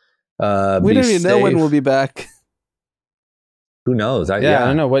 4th. We don't even know when we'll be back. Who knows? I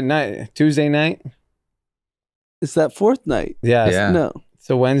don't know. What night? Tuesday night? It's that 4th night. Yeah. No. It's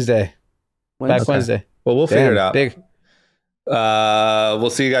a Wednesday. Back Wednesday. Well, we'll figure it out. Big.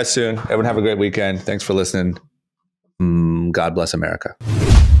 We'll see you guys soon. Everyone have a great weekend. Thanks for listening. God bless America.